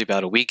yesterday, probably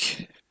about a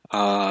week.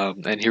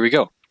 And here we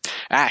go.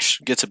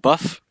 Ashe gets a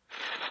buff.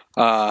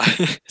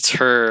 It's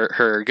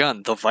her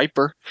gun, the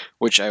Viper,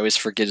 which I always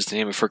forget is the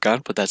name of her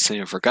gun, but that's the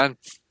name of her gun.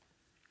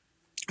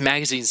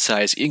 Magazine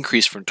size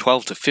increased from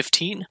 12 to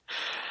 15.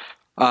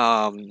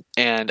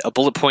 And a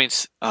bullet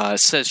point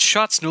says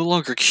shots no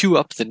longer queue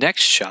up the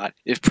next shot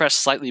if pressed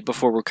slightly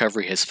before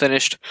recovery has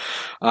finished,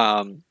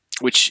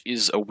 which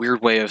is a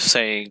weird way of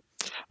saying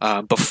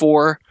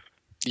before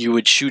you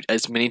would shoot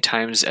as many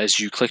times as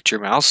you clicked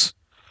your mouse.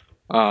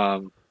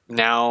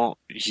 Now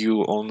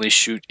you only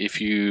shoot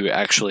if you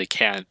actually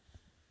can,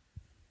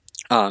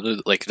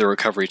 like the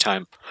recovery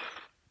time.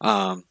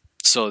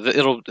 So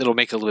it'll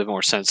make a little bit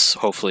more sense,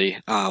 hopefully,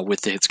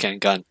 with the hit scan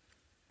gun.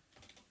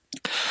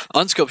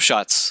 Unscoped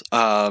shots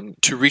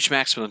to reach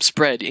maximum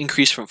spread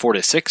increase from 4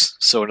 to 6.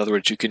 So in other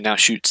words, you can now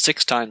shoot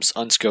 6 times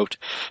unscoped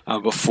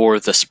before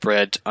the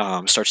spread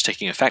starts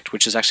taking effect,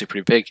 which is actually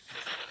pretty big.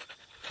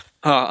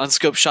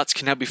 Unscoped shots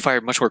can now be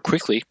fired much more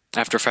quickly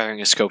after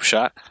firing a scope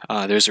shot.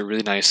 There's a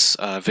really nice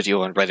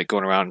video on Reddit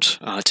going around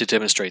to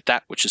demonstrate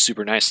that, which is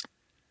super nice.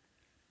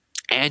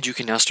 And you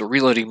can now start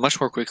reloading much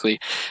more quickly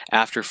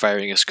after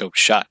firing a scoped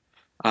shot.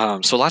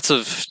 So lots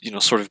of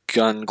sort of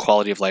gun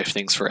quality of life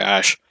things for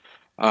Ash.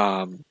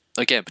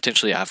 Again,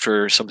 potentially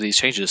after some of these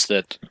changes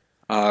that,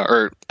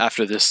 or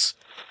after this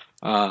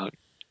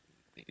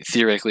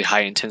theoretically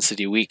high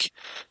intensity week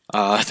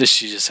that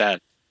she just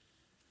had.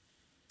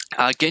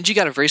 Genji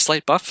got a very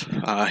slight buff.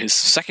 His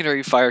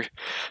secondary fire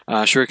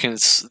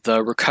shurikens,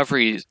 the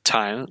recovery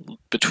time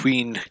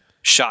between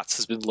shots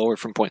has been lowered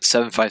from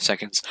 0.75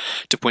 seconds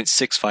to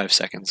 0.65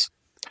 seconds.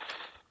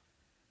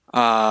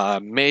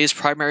 Mei's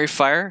primary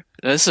fire,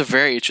 this is a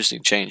very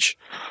interesting change.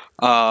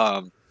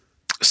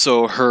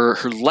 So her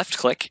left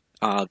click,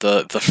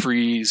 the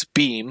freeze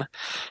beam,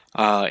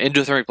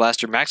 endothermic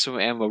blaster maximum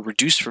ammo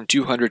reduced from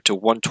 200 to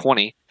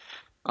 120.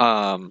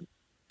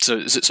 So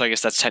I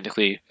guess that's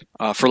technically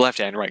for left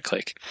and right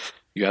click.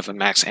 You have a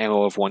max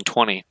ammo of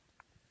 120.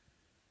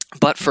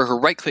 But for her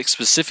right click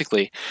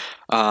specifically,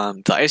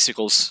 the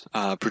icicles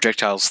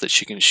projectiles that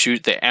she can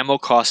shoot, the ammo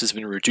cost has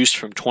been reduced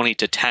from 20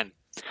 to 10.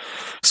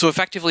 So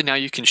effectively now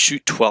you can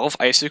shoot 12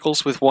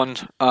 icicles with one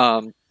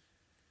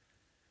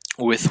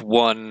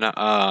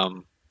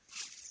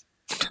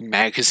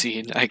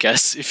magazine, I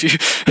guess, if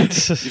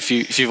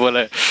you want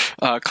to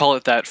call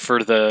it that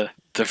for the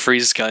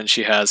freeze gun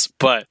she has.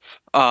 But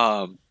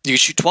you can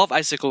shoot 12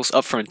 icicles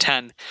up from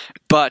 10,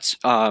 but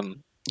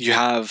you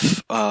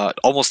have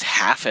almost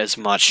half as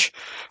much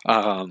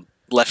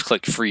left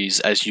click freeze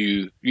as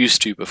you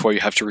used to before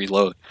you have to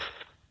reload,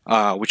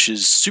 which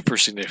is super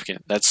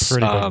significant. That's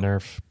pretty big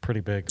nerf.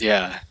 Pretty big.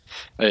 Yeah,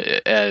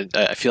 and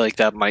I feel like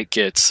that might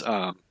get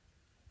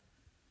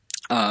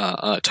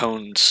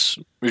tuned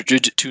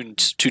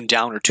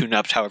down or tuned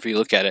up, however you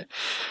look at it.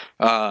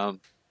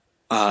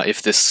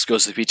 If this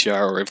goes to the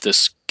PTR or if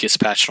this gets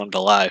patched onto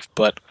live,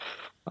 but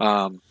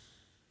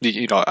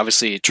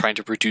obviously trying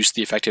to reduce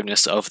the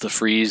effectiveness of the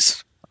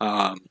freeze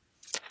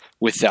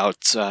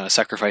without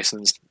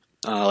sacrificing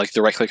like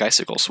the right click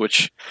icicles,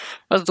 which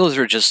those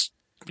are just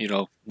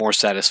more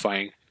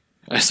satisfying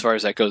as far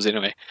as that goes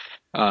anyway.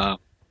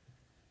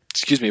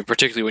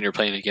 Particularly when you're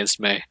playing against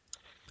Mei.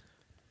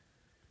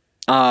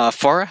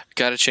 Pharah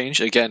got a change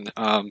again,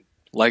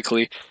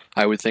 likely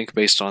I would think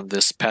based on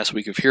this past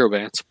week of hero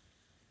bans.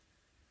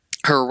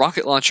 Her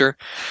rocket launcher,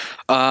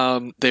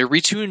 they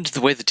retuned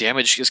the way the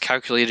damage is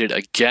calculated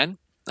again.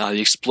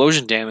 The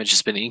explosion damage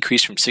has been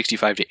increased from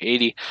 65 to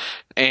 80,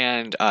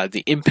 and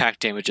the impact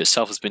damage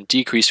itself has been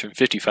decreased from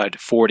 55 to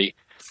 40,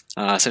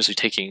 essentially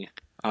taking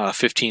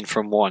 15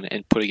 from one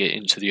and putting it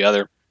into the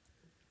other.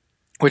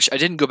 Which I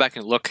didn't go back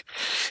and look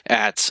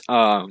at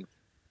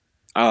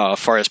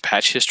Pharah's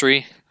patch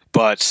history,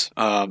 but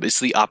it's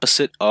the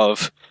opposite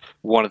of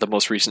one of the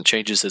most recent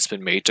changes that's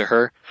been made to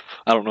her.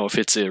 I don't know if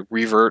it's a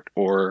revert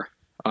or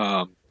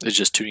it's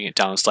just tuning it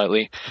down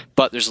slightly,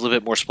 but there's a little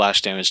bit more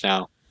splash damage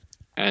now,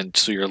 and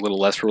so you're a little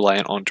less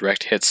reliant on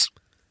direct hits.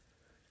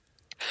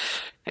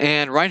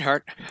 And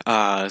Reinhardt,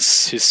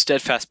 his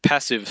steadfast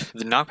passive,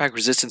 the knockback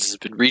resistance has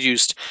been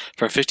reduced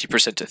from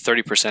 50% to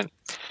 30%.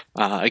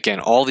 Again,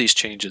 all these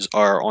changes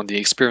are on the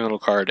experimental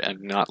card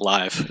and not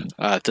live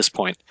at this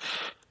point.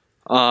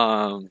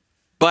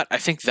 But I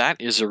think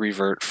that is a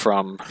revert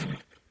from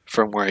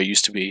where it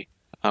used to be,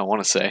 I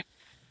want to say.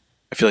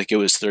 I feel like it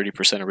was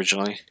 30%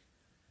 originally.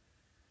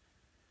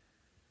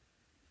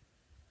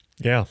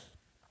 Yeah.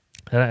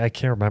 I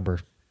can't remember.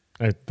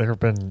 There have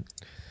been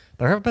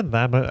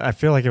that, but I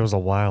feel like it was a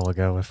while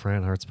ago if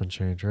Reinhardt's been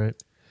changed, right?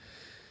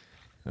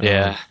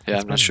 Yeah,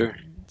 I'm not sure.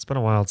 It's been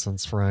a while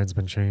since Ryan's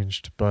been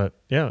changed, but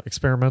yeah,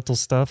 experimental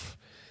stuff.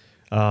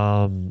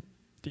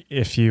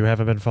 If you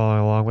haven't been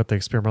following along with the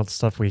experimental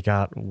stuff, we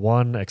got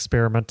one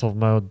experimental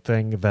mode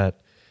thing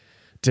that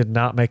did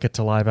not make it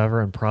to live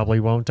ever and probably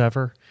won't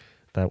ever.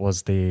 That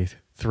was the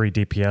 3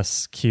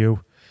 DPS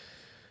queue.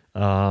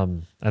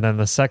 And then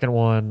the second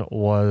one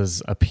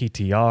was a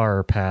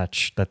PTR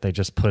patch that they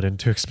just put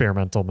into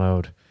experimental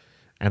mode,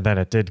 and then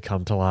it did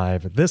come to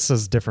live. This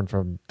is different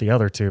from the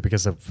other two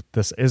because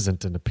this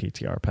isn't in a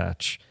PTR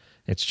patch.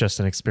 It's just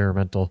an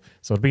experimental.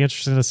 So it'd be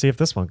interesting to see if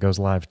this one goes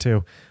live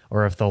too,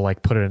 or if they'll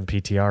put it in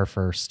PTR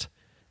first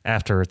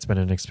after it's been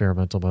in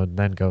experimental mode and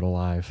then go to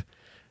live.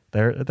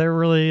 they're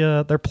really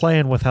they're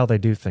playing with how they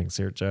do things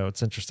here, Joe.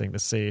 It's interesting to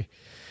see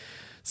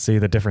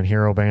the different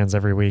hero bands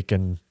every week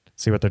and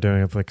see what they're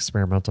doing with like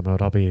experimental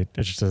mode. I'll be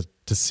interested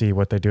to see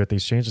what they do with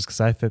these changes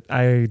because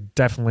I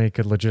definitely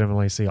could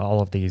legitimately see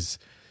all of these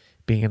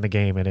being in the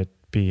game and it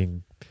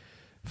being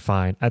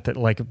fine. I think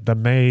like the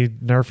May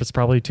nerf is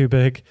probably too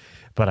big,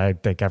 but I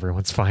think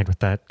everyone's fine with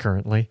that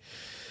currently.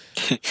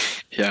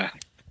 Yeah.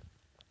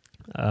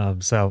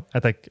 So I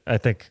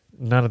think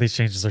none of these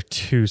changes are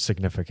too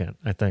significant.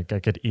 I think I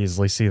could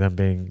easily see them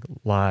being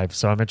live.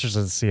 So I'm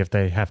interested to see if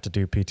they have to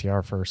do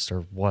PTR first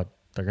or what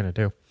they're going to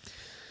do.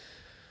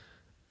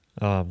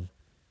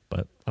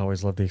 But I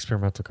always love the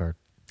experimental card.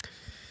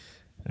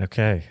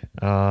 Okay.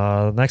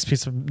 Next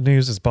piece of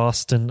news is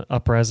Boston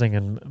Uprising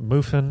and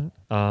Muffin.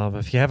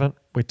 If you haven't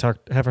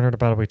heard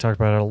about it, we talked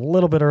about it a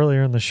little bit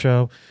earlier in the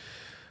show.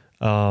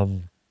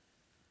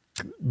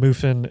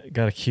 Muffin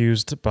got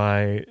accused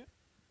by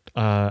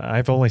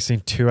I've only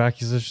seen 2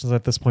 accusations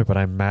at this point, but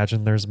I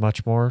imagine there's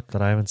much more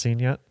that I haven't seen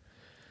yet.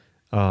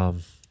 Joe,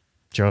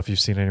 if you've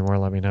seen any more,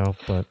 let me know.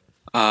 But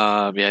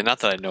yeah, not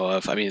that I know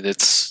of. I mean,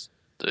 it's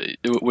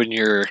when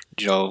you're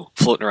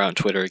floating around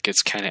Twitter, it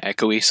gets kind of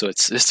echoey, so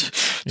it's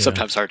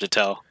sometimes hard to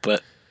tell.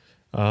 But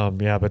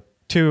but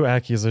 2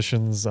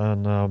 accusations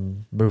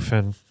on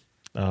Muffin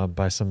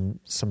by some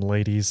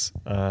ladies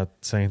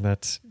saying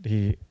that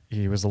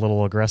he was a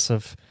little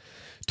aggressive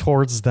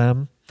towards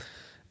them.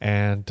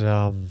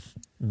 And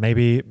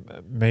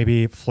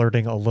maybe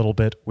flirting a little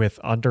bit with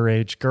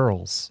underage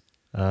girls.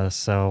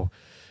 So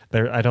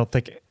I don't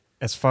think,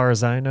 as far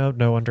as I know,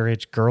 no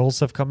underage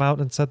girls have come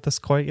out and said this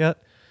quite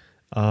yet.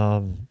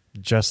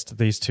 Just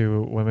these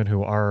 2 women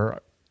who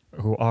are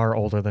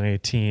older than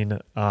 18.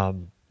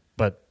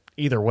 But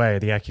either way,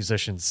 the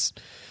accusations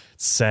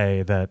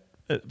say that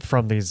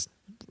from these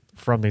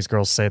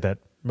girls say that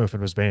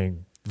Muffin was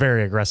being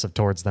very aggressive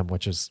towards them,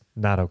 which is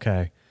not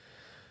okay.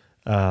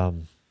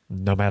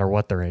 No matter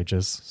what their age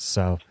is.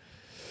 So,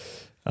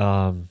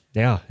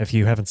 if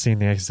you haven't seen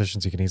the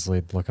accusations, you can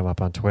easily look them up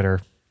on Twitter.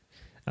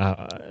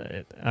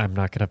 I'm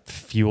not going to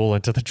fuel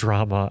into the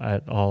drama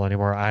at all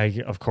anymore.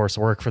 I, of course,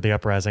 work for the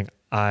Uprising.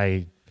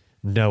 I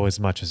know as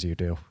much as you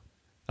do.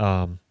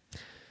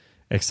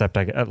 Except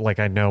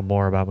I know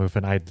more about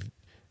Muffin.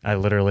 I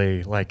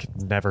literally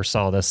never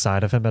saw this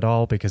side of him at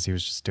all because he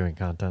was just doing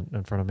content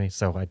in front of me.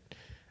 So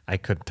I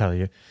couldn't tell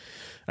you.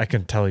 I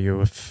couldn't tell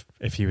you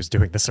if he was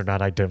doing this or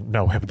not. I don't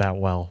know him that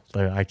well.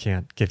 I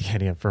can't give you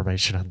any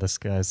information on this,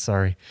 guys.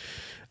 Sorry.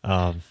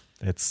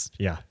 It's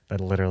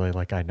but literally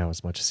I know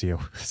as much as you.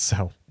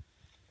 So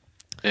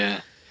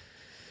yeah,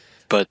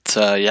 but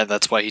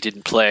that's why he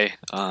didn't play.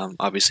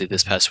 Obviously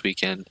this past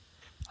weekend,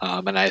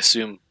 and I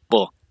assume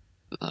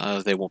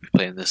they won't be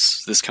playing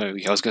this coming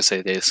week. I was gonna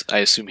say this. I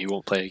assume he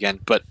won't play again,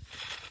 but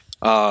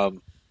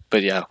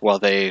yeah, while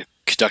they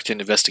conduct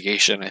an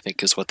investigation, I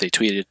think is what they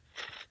tweeted.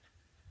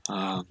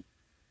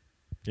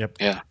 Yep.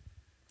 Yeah.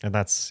 And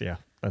that's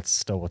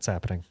still what's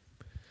happening.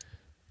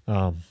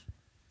 They're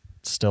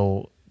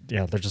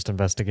just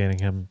investigating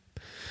him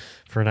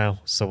for now.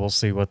 So we'll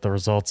see what the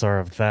results are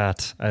of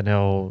that. I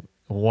know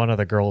one of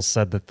the girls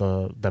said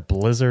that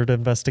Blizzard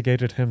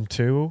investigated him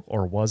too,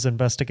 or was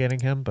investigating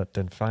him, but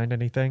didn't find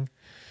anything.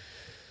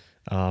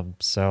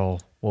 So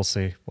we'll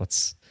see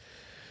what's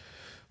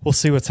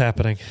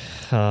happening.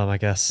 I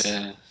guess.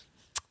 Yeah.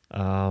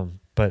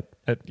 But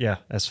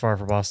as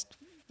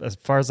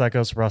far as that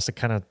goes for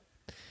Boston,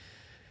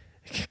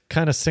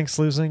 kind of stinks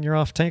losing your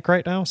off tank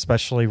right now,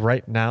 especially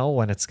right now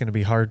when it's going to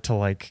be hard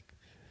to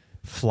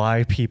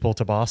fly people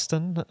to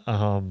Boston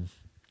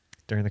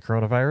during the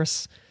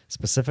coronavirus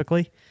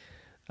specifically.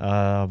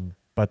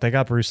 But they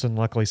got Brucein.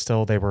 Luckily,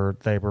 still they were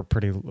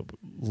pretty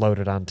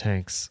loaded on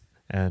tanks,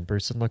 and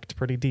Brucein looked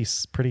pretty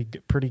decent,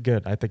 pretty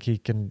good. I think he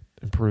can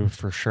improve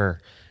for sure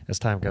as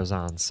time goes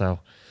on. So.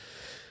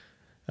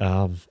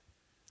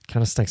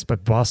 Kind of stinks,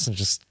 but Boston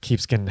just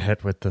keeps getting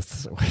hit with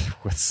this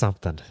with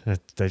something.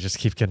 They just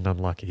keep getting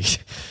unlucky.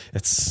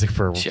 It's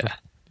super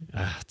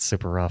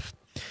rough.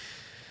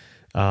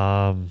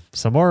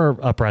 Some more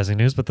Uprising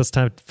news, but this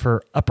time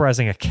for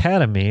Uprising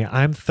Academy.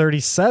 I'm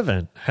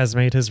 37 has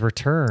made his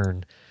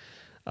return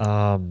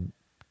to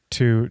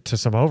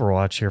some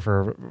Overwatch here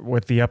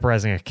with the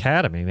Uprising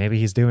Academy. Maybe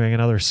he's doing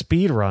another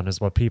speed run,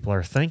 is what people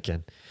are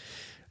thinking.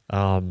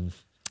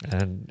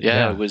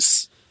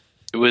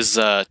 It was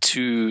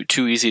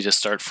too easy to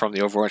start from the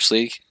Overwatch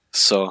League.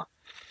 So,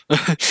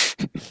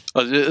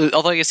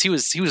 although I guess he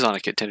was on a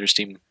Contenders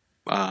team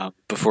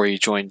before he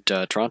joined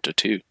Toronto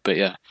too.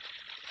 But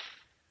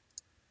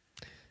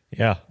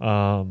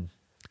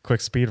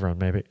quick speed run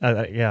maybe.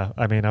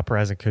 I mean,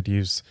 Uprising could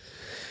use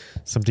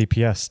some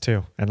DPS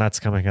too, and that's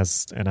coming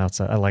as an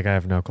outside. I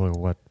have no clue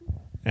what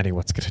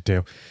anyone's going to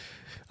do.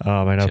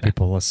 I know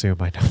people assume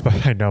I know,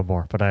 but I know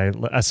more. But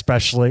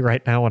especially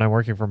right now when I'm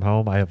working from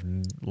home, I have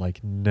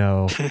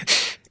no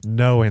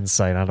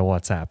insight onto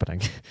what's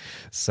happening.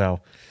 So,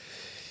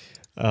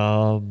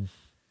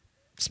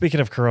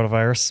 speaking of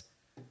coronavirus,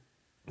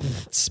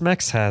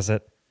 Smex has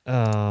it,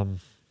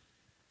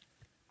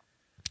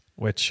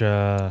 which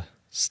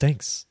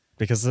stinks.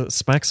 because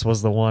Specs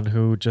was the one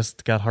who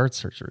just got heart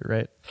surgery,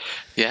 right?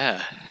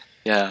 Yeah,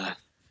 yeah.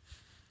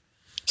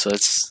 So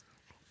it's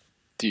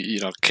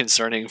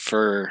concerning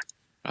for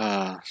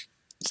the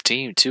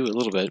team too a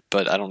little bit,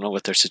 but I don't know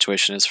what their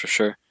situation is for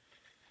sure.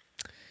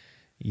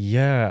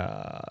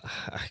 Yeah,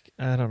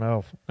 I don't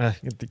know.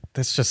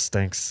 This just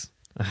stinks.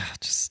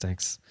 It just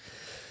stinks.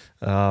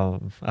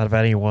 Out of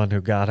anyone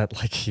who got it,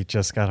 like he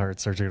just got heart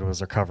surgery and was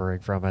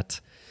recovering from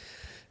it,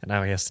 and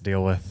now he has to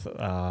deal with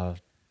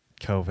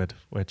COVID,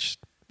 which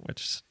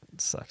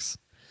sucks.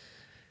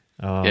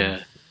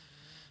 Yeah.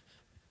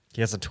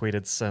 He hasn't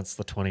tweeted since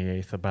the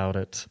 28th about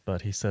it,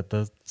 but he said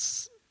the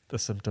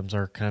symptoms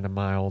are kind of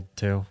mild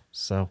too,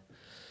 so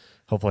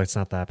hopefully it's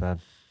not that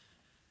bad.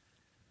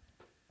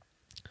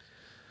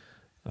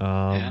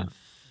 Yeah.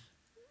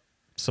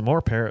 Some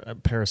more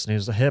Paris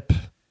news. The Hip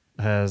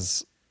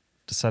has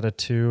decided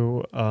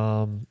to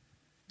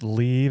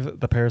leave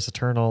the Paris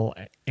Eternal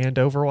and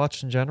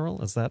Overwatch in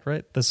general. Is that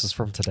right? This is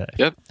from today.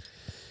 Yep.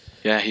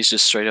 Yeah, he's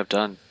just straight up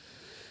done.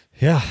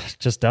 Yeah,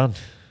 just done.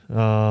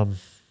 Dang,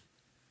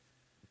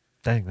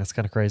 that's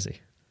kind of crazy.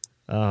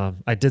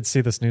 I did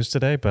see this news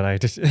today, but I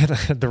just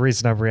the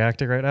reason I'm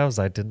reacting right now is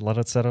I didn't let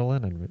it settle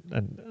in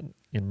and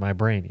in my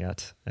brain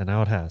yet, and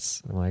now it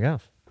has. I'm like, oh,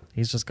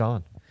 he's just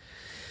gone.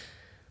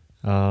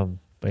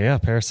 But yeah,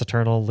 Paris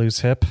Eternal lose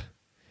Hip.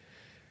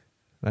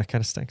 That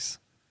kind of stinks.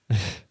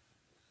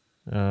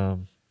 Yeah,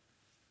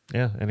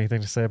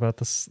 anything to say about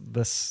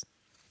this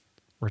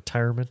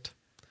retirement,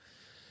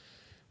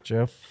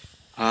 Joe?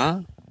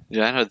 Yeah,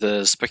 I know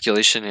the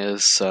speculation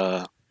is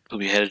he'll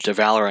be headed to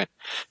Valorant.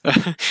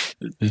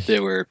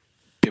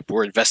 People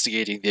were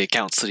investigating the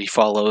accounts that he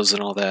follows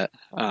and all that.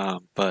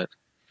 But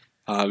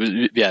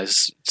yeah,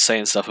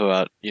 saying stuff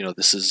about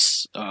this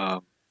is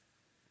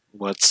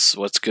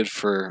what's good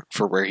for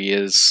where he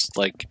is,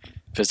 like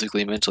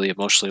physically, mentally,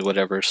 emotionally,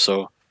 whatever.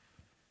 So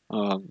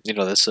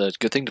that's a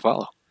good thing to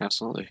follow.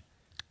 Absolutely.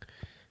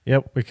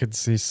 Yep, we could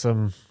see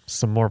some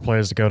more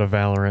players to go to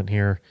Valorant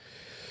here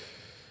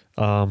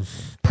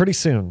pretty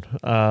soon.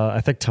 I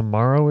think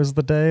tomorrow is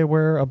the day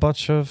where a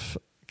bunch of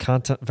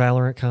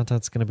Valorant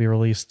content's going to be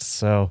released,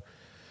 so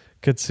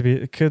could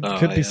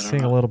be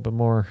seeing a little bit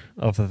more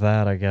of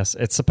that, I guess.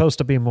 It's supposed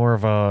to be more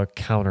of a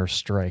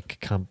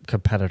Counter-Strike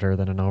competitor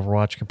than an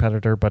Overwatch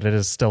competitor, but it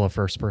is still a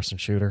first-person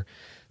shooter.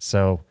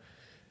 So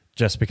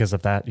just because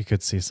of that, you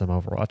could see some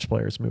Overwatch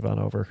players move on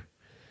over.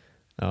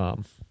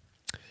 And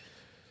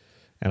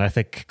I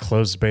think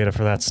closed beta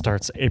for that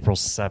starts April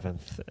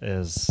 7th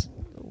is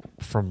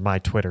from my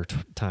Twitter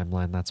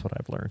timeline. That's what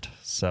I've learned.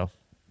 So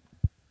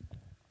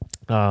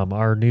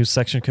our news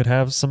section could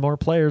have some more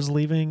players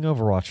leaving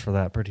Overwatch for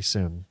that pretty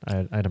soon,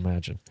 I'd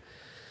imagine.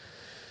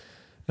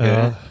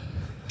 Yeah.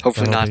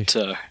 Hopefully not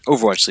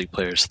Overwatch League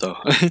players, though.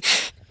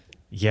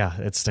 Yeah,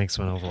 it stinks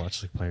when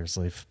Overwatch League players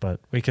leave,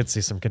 but we could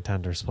see some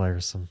Contenders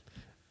players, some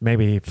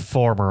maybe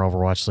former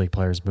Overwatch League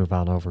players move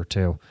on over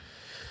too.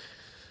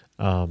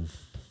 But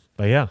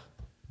yeah,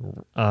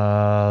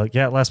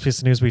 last piece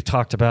of news we've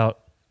talked about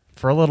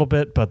for a little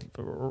bit, but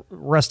the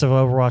rest of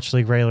Overwatch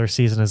League regular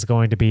season is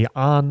going to be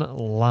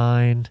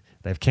online.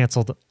 They've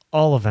canceled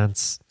all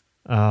events.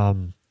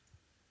 And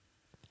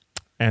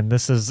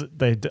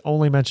they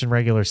only mention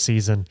regular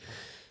season.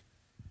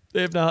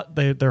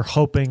 They're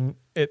hoping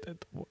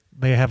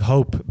they have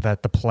hope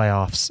that the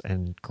playoffs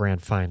and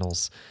grand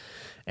finals,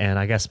 and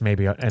I guess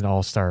maybe an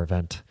all-star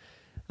event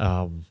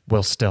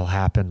will still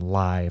happen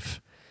live.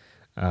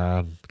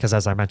 Because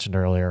as I mentioned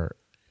earlier,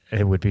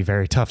 it would be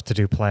very tough to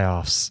do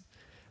playoffs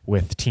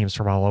with teams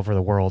from all over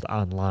the world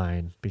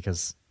online,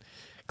 because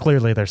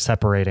clearly they're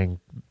separating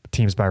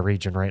teams by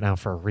region right now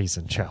for a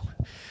reason, Joe.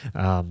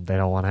 They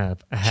don't want to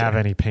have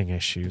any ping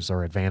issues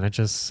or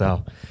advantages.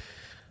 So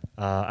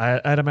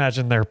I'd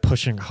imagine they're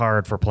pushing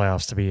hard for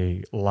playoffs to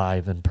be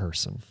live in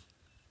person.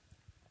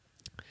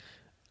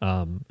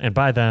 And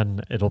by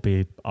then, it'll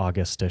be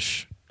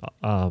August-ish.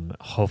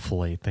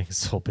 Hopefully,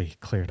 things will be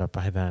cleared up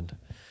by then.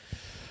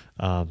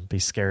 Be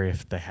scary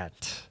if they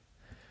hadn't.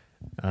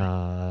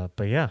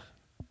 But yeah,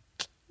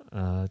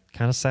 kind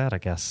of sad, I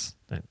guess.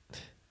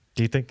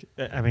 Do you think?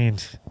 I mean,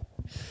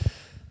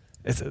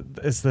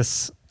 is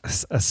this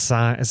a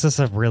sign? Is this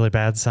a really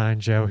bad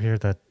sign, Joe? Here,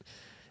 that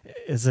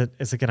is it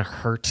going to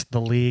hurt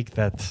the league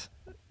that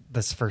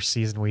this first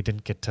season we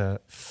didn't get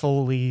to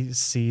fully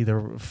see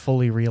the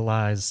fully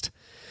realized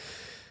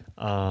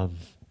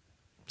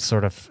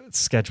sort of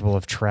schedule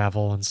of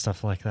travel and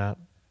stuff like that?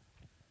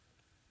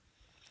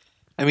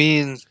 I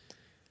mean,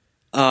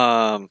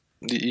 on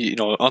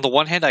the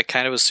one hand, I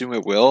kind of assume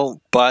it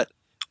will, but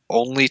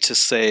only to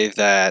say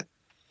that,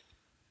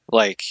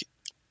 like,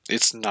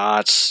 it's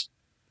not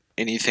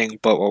anything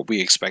but what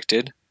we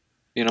expected,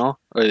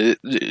 because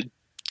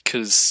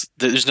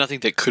there's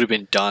nothing that could have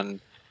been done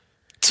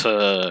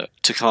to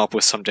come up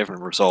with some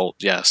different result.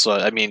 Yeah, so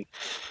I mean,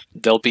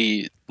 there'll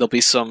be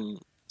some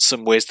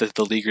ways that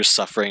the league is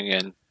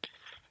suffering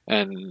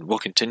and will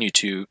continue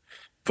to,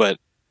 but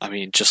I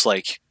mean, just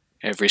like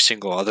every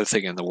single other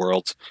thing in the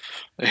world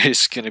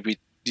is going to be,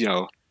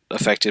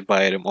 affected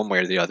by it in one way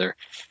or the other.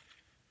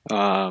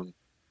 And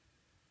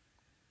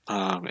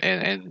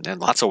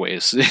lots of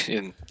ways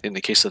in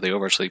the case of the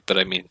Overwatch League. But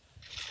I mean,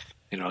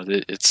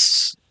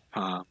 it's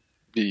not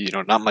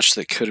much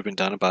that could have been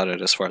done about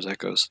it as far as that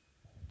goes.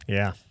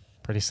 Yeah,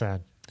 pretty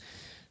sad.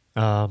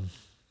 But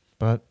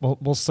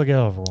we'll still get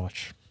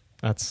Overwatch.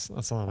 That's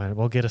all that matters.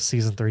 We'll get a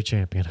season 3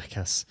 champion, I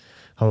guess.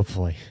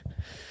 Hopefully.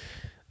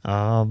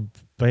 But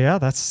yeah,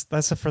 that's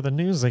it for the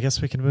news. I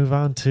guess we can move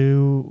on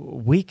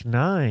to week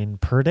 9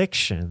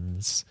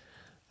 predictions.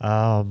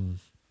 How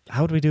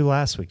did we do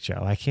last week,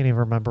 Joe? I can't even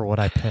remember what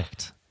I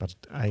picked, but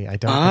I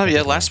don't.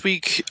 Yeah, last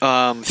week,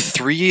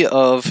 3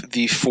 of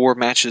the 4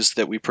 matches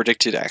that we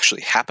predicted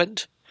actually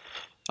happened.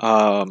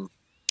 So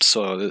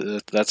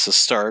that's a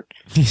start.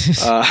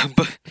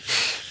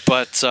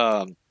 But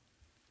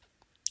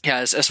yeah,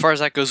 as far as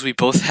that goes, we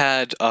both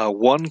had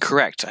 1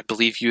 correct. I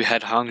believe you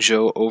had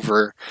Hangzhou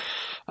over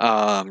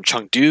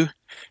Chengdu,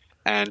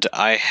 and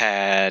I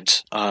had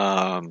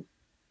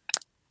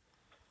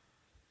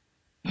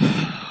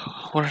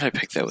what did I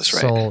pick that was right?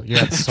 Seoul. You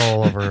had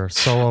Seoul over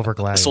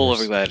Gladiators. Seoul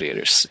over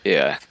Gladiators.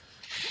 Yeah.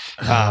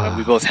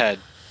 We both had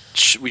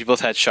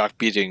Shock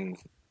beating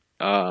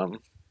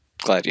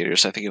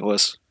Gladiators. I think it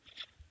was.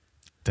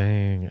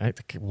 Dang, I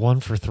think 1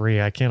 for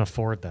 3. I can't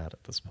afford that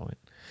at this point.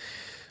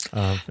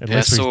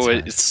 So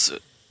it's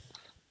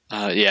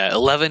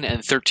 11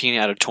 and 13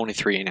 out of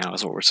 23 now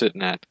is what we're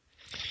sitting at.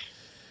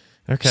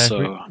 Okay,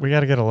 so we got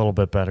to get a little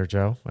bit better,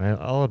 Joe.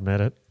 I'll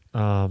admit it.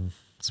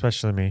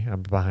 Especially me,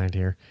 I'm behind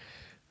here.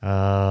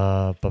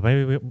 But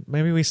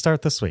maybe we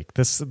start this week.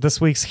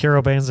 This week's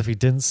hero bands. If you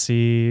didn't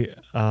see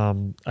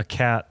a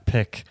cat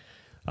pick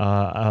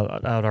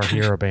out our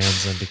hero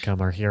bands and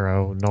become our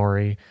hero,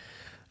 Nori,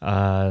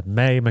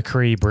 May,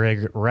 McCree,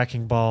 Brig,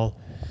 Wrecking Ball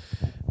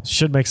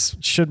should make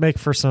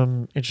for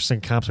some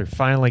interesting comps. We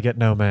finally get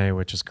No May,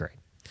 which is great.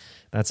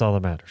 That's all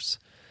that matters.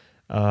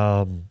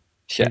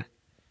 Yeah.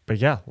 But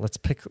yeah, let's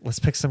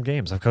pick some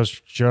games. Of course,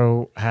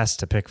 Joe has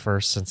to pick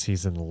first since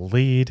he's in the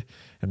lead.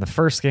 And the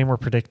first game we're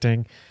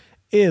predicting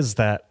is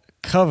that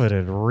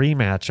coveted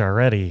rematch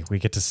already. We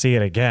get to see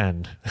it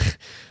again.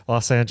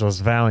 Los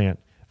Angeles Valiant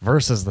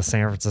versus the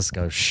San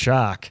Francisco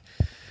Shock.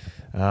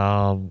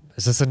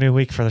 Is this a new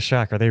week for the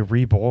Shock? Are they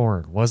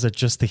reborn? Was it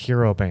just the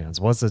hero bands?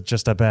 Was it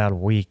just a bad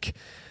week?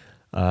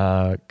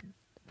 Will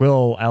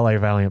LA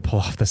Valiant pull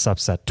off this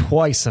upset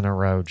twice in a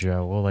row,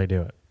 Joe? Will they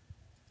do it?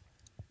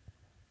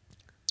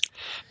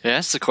 Yeah,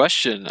 that's the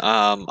question.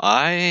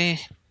 I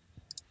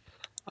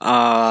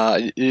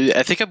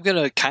think I'm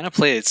gonna kind of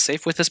play it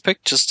safe with this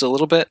pick just a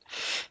little bit,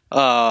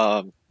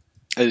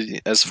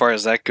 as far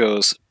as that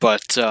goes.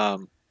 But I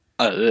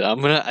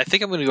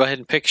think I'm gonna go ahead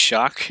and pick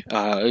Shock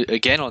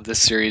again on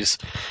this series,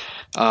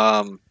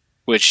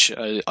 which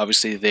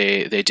obviously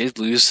they did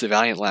lose to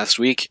Valiant last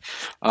week.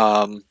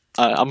 I'm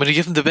gonna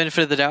give them the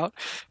benefit of the doubt.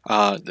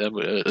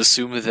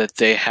 Assume that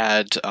they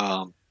had.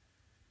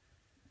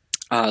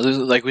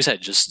 Like we said,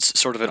 just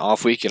sort of an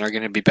off week, and are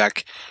going to be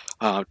back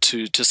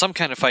to some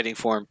kind of fighting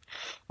form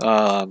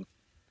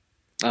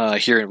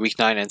here in week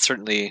 9, and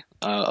certainly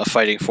a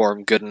fighting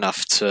form good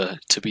enough to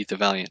beat the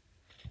Valiant.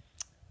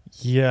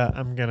 Yeah,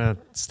 I'm gonna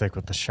stick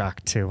with the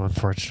Shock too.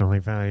 Unfortunately,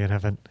 Valiant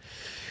haven't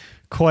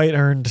quite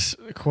earned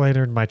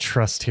my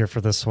trust here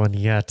for this one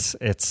yet.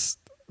 It's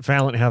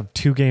Valiant have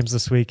 2 games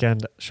this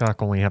weekend.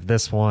 Shock only have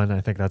this one. I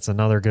think that's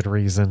another good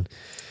reason.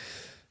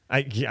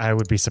 I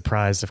would be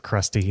surprised if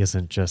Krusty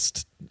isn't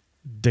just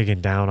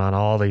digging down on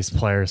all these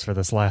players for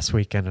this last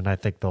weekend, and I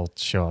think they'll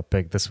show up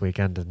big this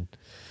weekend and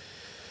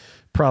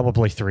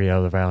probably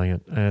 3-0 the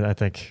Valiant. I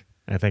think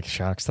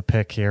Shock's the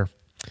pick here.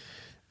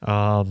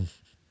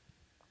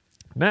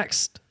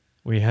 Next,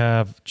 we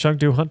have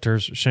Chengdu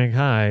Hunters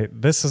Shanghai.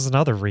 This is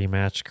another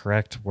rematch,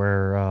 correct?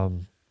 Where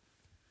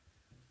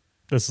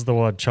this is the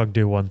one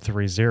Chengdu won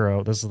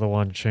 3-0. This is the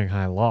one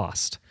Shanghai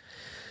lost.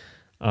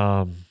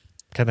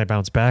 Can they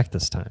bounce back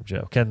this time,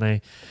 Joe? Can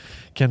they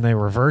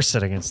reverse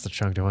it against the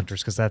Chengdu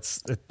Hunters? Because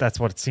that's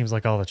what it seems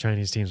like all the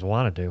Chinese teams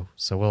want to do.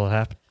 So will it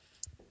happen?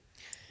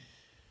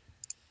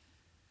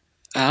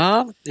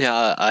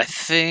 Yeah, I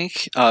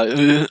think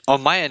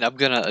on my end, I'm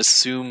gonna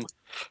assume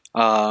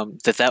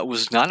that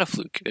was not a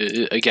fluke.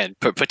 Again,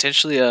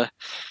 potentially a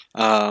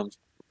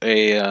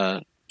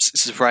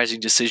surprising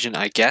decision,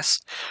 I guess.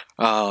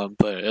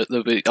 But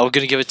I'm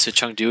gonna give it to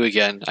Chengdu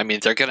again. I mean,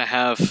 they're gonna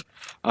have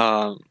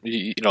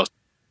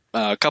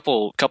a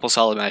couple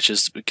solid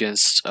matches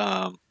against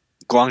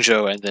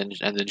Guangzhou and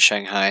then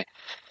Shanghai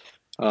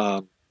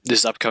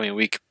this upcoming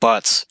week.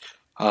 But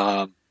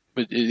I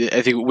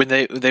think when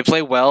they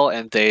play well,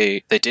 and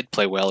they did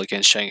play well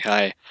against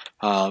Shanghai,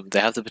 they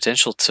have the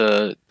potential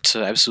to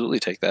absolutely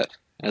take that,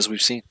 as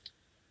we've seen.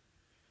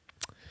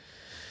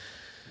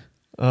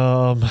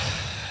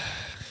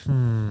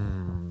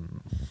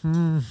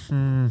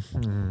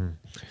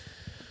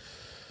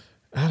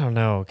 I don't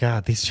know.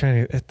 God, these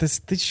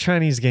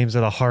Chinese games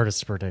are the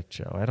hardest to predict,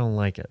 Joe. I don't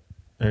like it.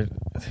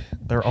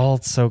 They're all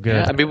so good.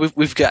 Yeah, I mean,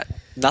 we've got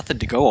nothing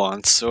to go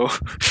on, so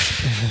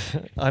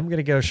I'm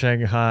gonna go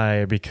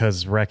Shanghai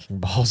because Wrecking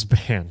Ball's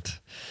banned.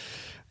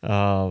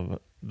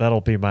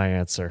 That'll be my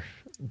answer.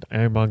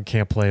 Amon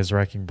can't play his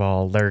wrecking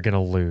ball. They're going to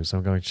lose.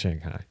 I'm going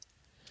Shanghai.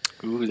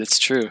 Ooh, that's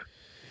true.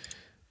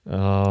 We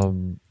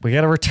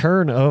got a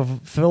return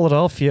of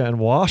Philadelphia and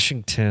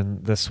Washington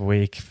this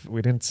week.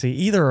 We didn't see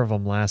either of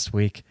them last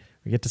week.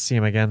 We get to see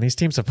them again. These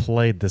teams have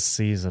played this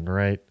season,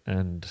 right?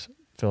 And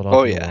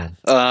Philadelphia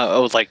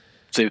won. Like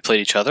they played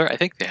each other? I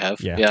think they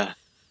have. Yeah.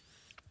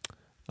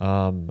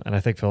 And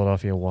I think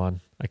Philadelphia won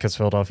because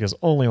Philadelphia's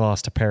only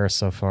lost to Paris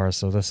so far.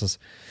 So this is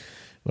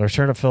the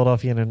return of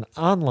Philadelphia in an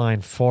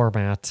online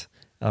format.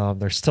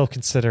 They're still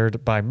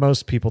considered by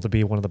most people to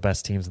be one of the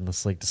best teams in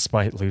this league,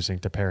 despite losing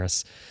to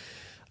Paris.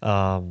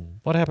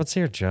 What happens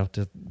here, Joe?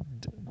 Do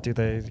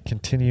they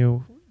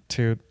continue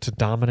to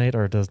dominate,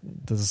 or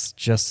does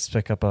just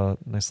pick up a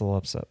nice little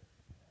upset?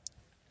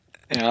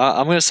 Yeah,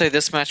 I'm going to say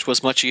this match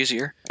was much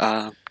easier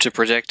to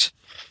predict,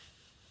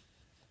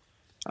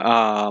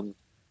 and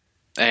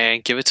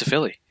give it to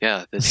Philly.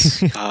 Yeah,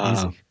 this.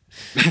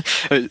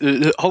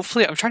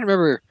 Hopefully, I'm trying to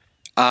remember.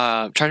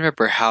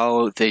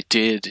 How they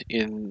did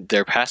in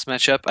their past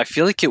matchup. I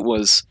feel like it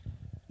was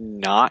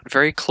not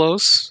very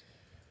close.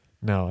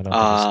 No, I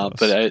don't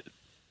think it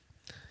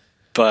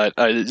was close.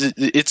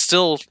 It's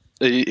still.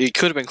 It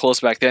could have been close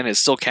back then. It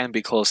still can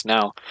be close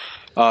now.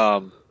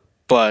 I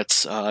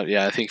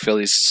think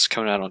Philly's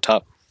coming out on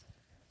top.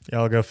 Yeah,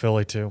 I'll go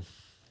Philly too.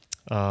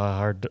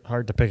 Hard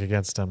to pick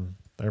against them.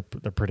 They're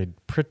pretty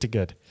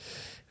good.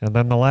 And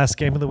then the last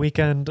game of the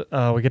weekend,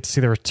 we get to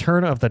see the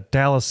return of the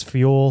Dallas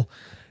Fuel,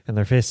 and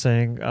they're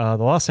facing the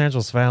Los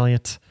Angeles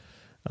Valiant.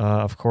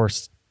 Of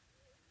course,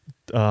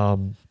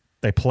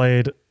 they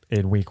played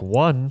in week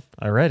 1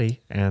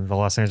 already, and the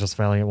Los Angeles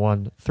Valiant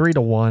won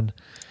 3-1.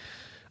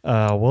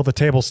 Will the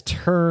tables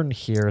turn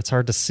here? It's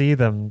hard to see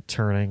them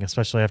turning,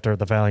 especially after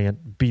the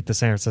Valiant beat the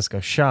San Francisco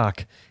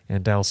Shock,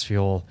 and Dallas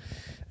Fuel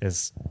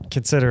is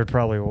considered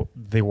probably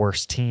the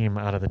worst team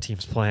out of the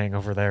teams playing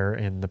over there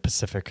in the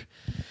Pacific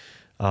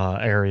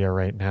area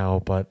right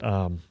now. But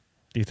do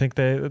you think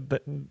their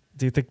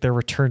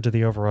return to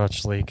the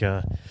Overwatch League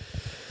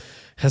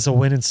has a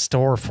win in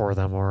store for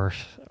them, or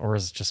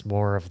is it just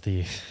more of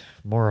the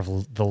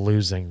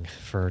losing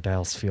for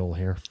Dallas Fuel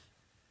here?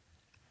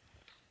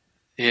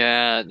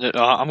 Yeah,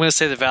 I'm going to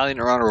say the Valiant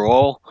are on a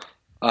roll.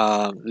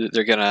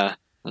 They're gonna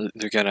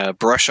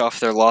brush off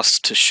their loss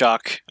to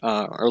Shock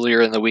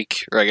earlier in the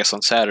week, or I guess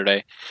on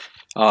Saturday,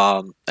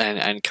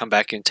 and come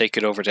back and take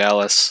it over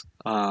Dallas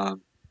on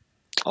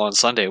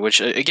Sunday,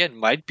 which again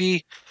might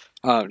be,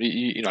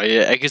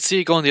 I could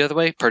see it going the other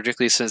way,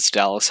 particularly since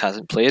Dallas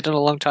hasn't played in a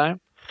long time.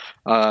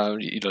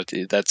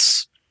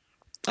 That's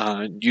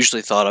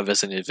usually thought of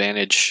as an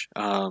advantage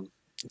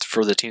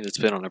for the team that's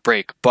been on a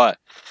break, but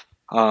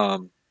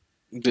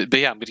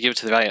yeah, I'm going to give it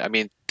to the Valiant. I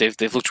mean,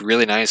 they've looked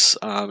really nice,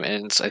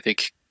 and I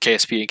think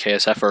KSP and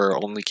KSF are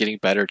only getting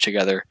better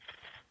together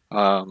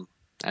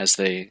as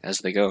they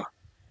go.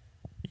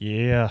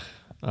 Yeah.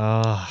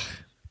 Yeah,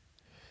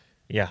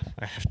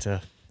 I have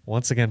to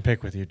once again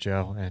pick with you,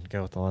 Joe, and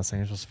go with the Los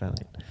Angeles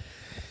Valiant.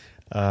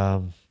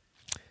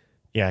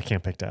 Yeah, I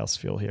can't pick Dallas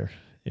Fuel here.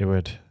 It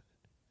would,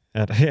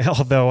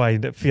 although I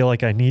feel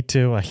like I need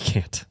to, I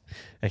can't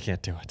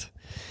do it.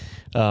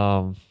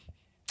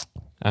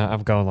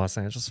 I'm going Los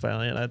Angeles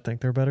Valiant. I think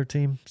they're a better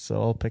team,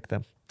 so I'll pick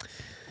them.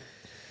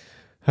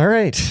 All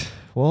right.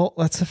 Well,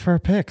 that's it for our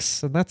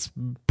picks, and that's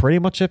pretty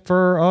much it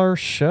for our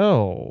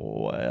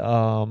show.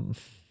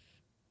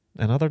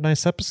 Another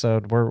nice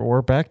episode.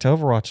 We're back to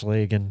Overwatch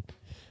League, and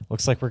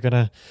looks like we're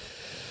gonna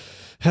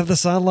have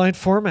this online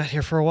format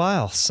here for a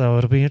while. So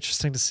it'll be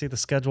interesting to see the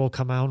schedule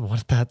come out and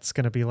what that's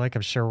going to be like.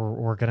 I'm sure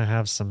we're going to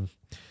have some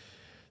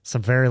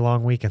very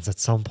long weekends at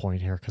some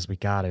point here because we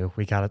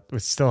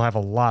still have a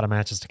lot of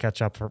matches to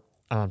catch up for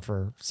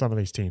some of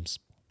these teams.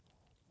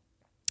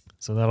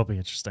 So that'll be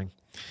interesting.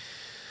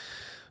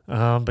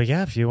 But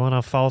yeah, if you want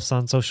to follow us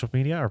on social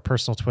media, our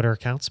personal Twitter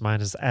accounts,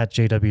 mine is at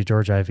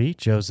JWGeorgeIV.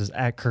 Joe's is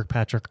at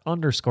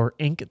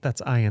Kirkpatrick_Inc.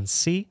 That's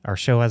INC. Our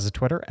show has a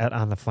Twitter at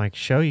On The Flank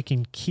Show. You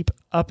can keep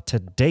up to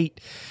date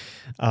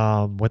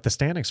with the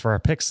standings for our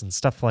picks and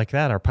stuff like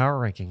that, our power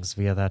rankings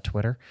via that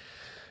Twitter.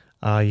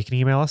 You can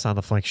email us on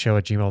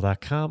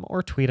theflankshow@gmail.com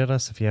or tweet at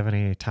us if you have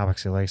any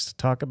topics you'd like us to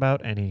talk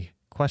about, any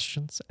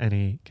questions,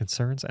 any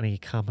concerns, any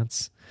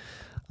comments.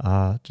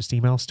 Just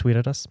email us, tweet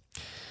at us.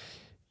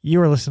 You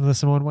are listening to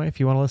this in one way. If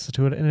you want to listen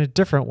to it in a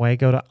different way,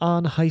 go to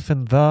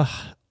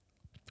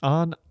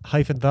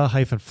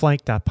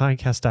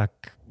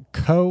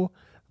on-the-flank.pinecast.co,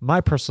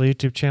 my personal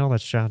YouTube channel.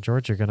 That's John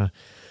George. You're going to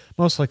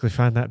most likely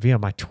find that via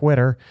my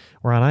Twitter.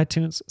 We're on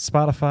iTunes,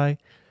 Spotify,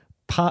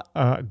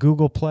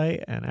 Google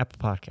Play, and Apple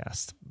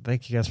Podcasts.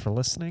 Thank you guys for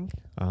listening.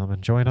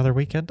 Enjoy another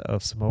weekend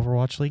of some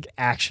Overwatch League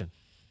action.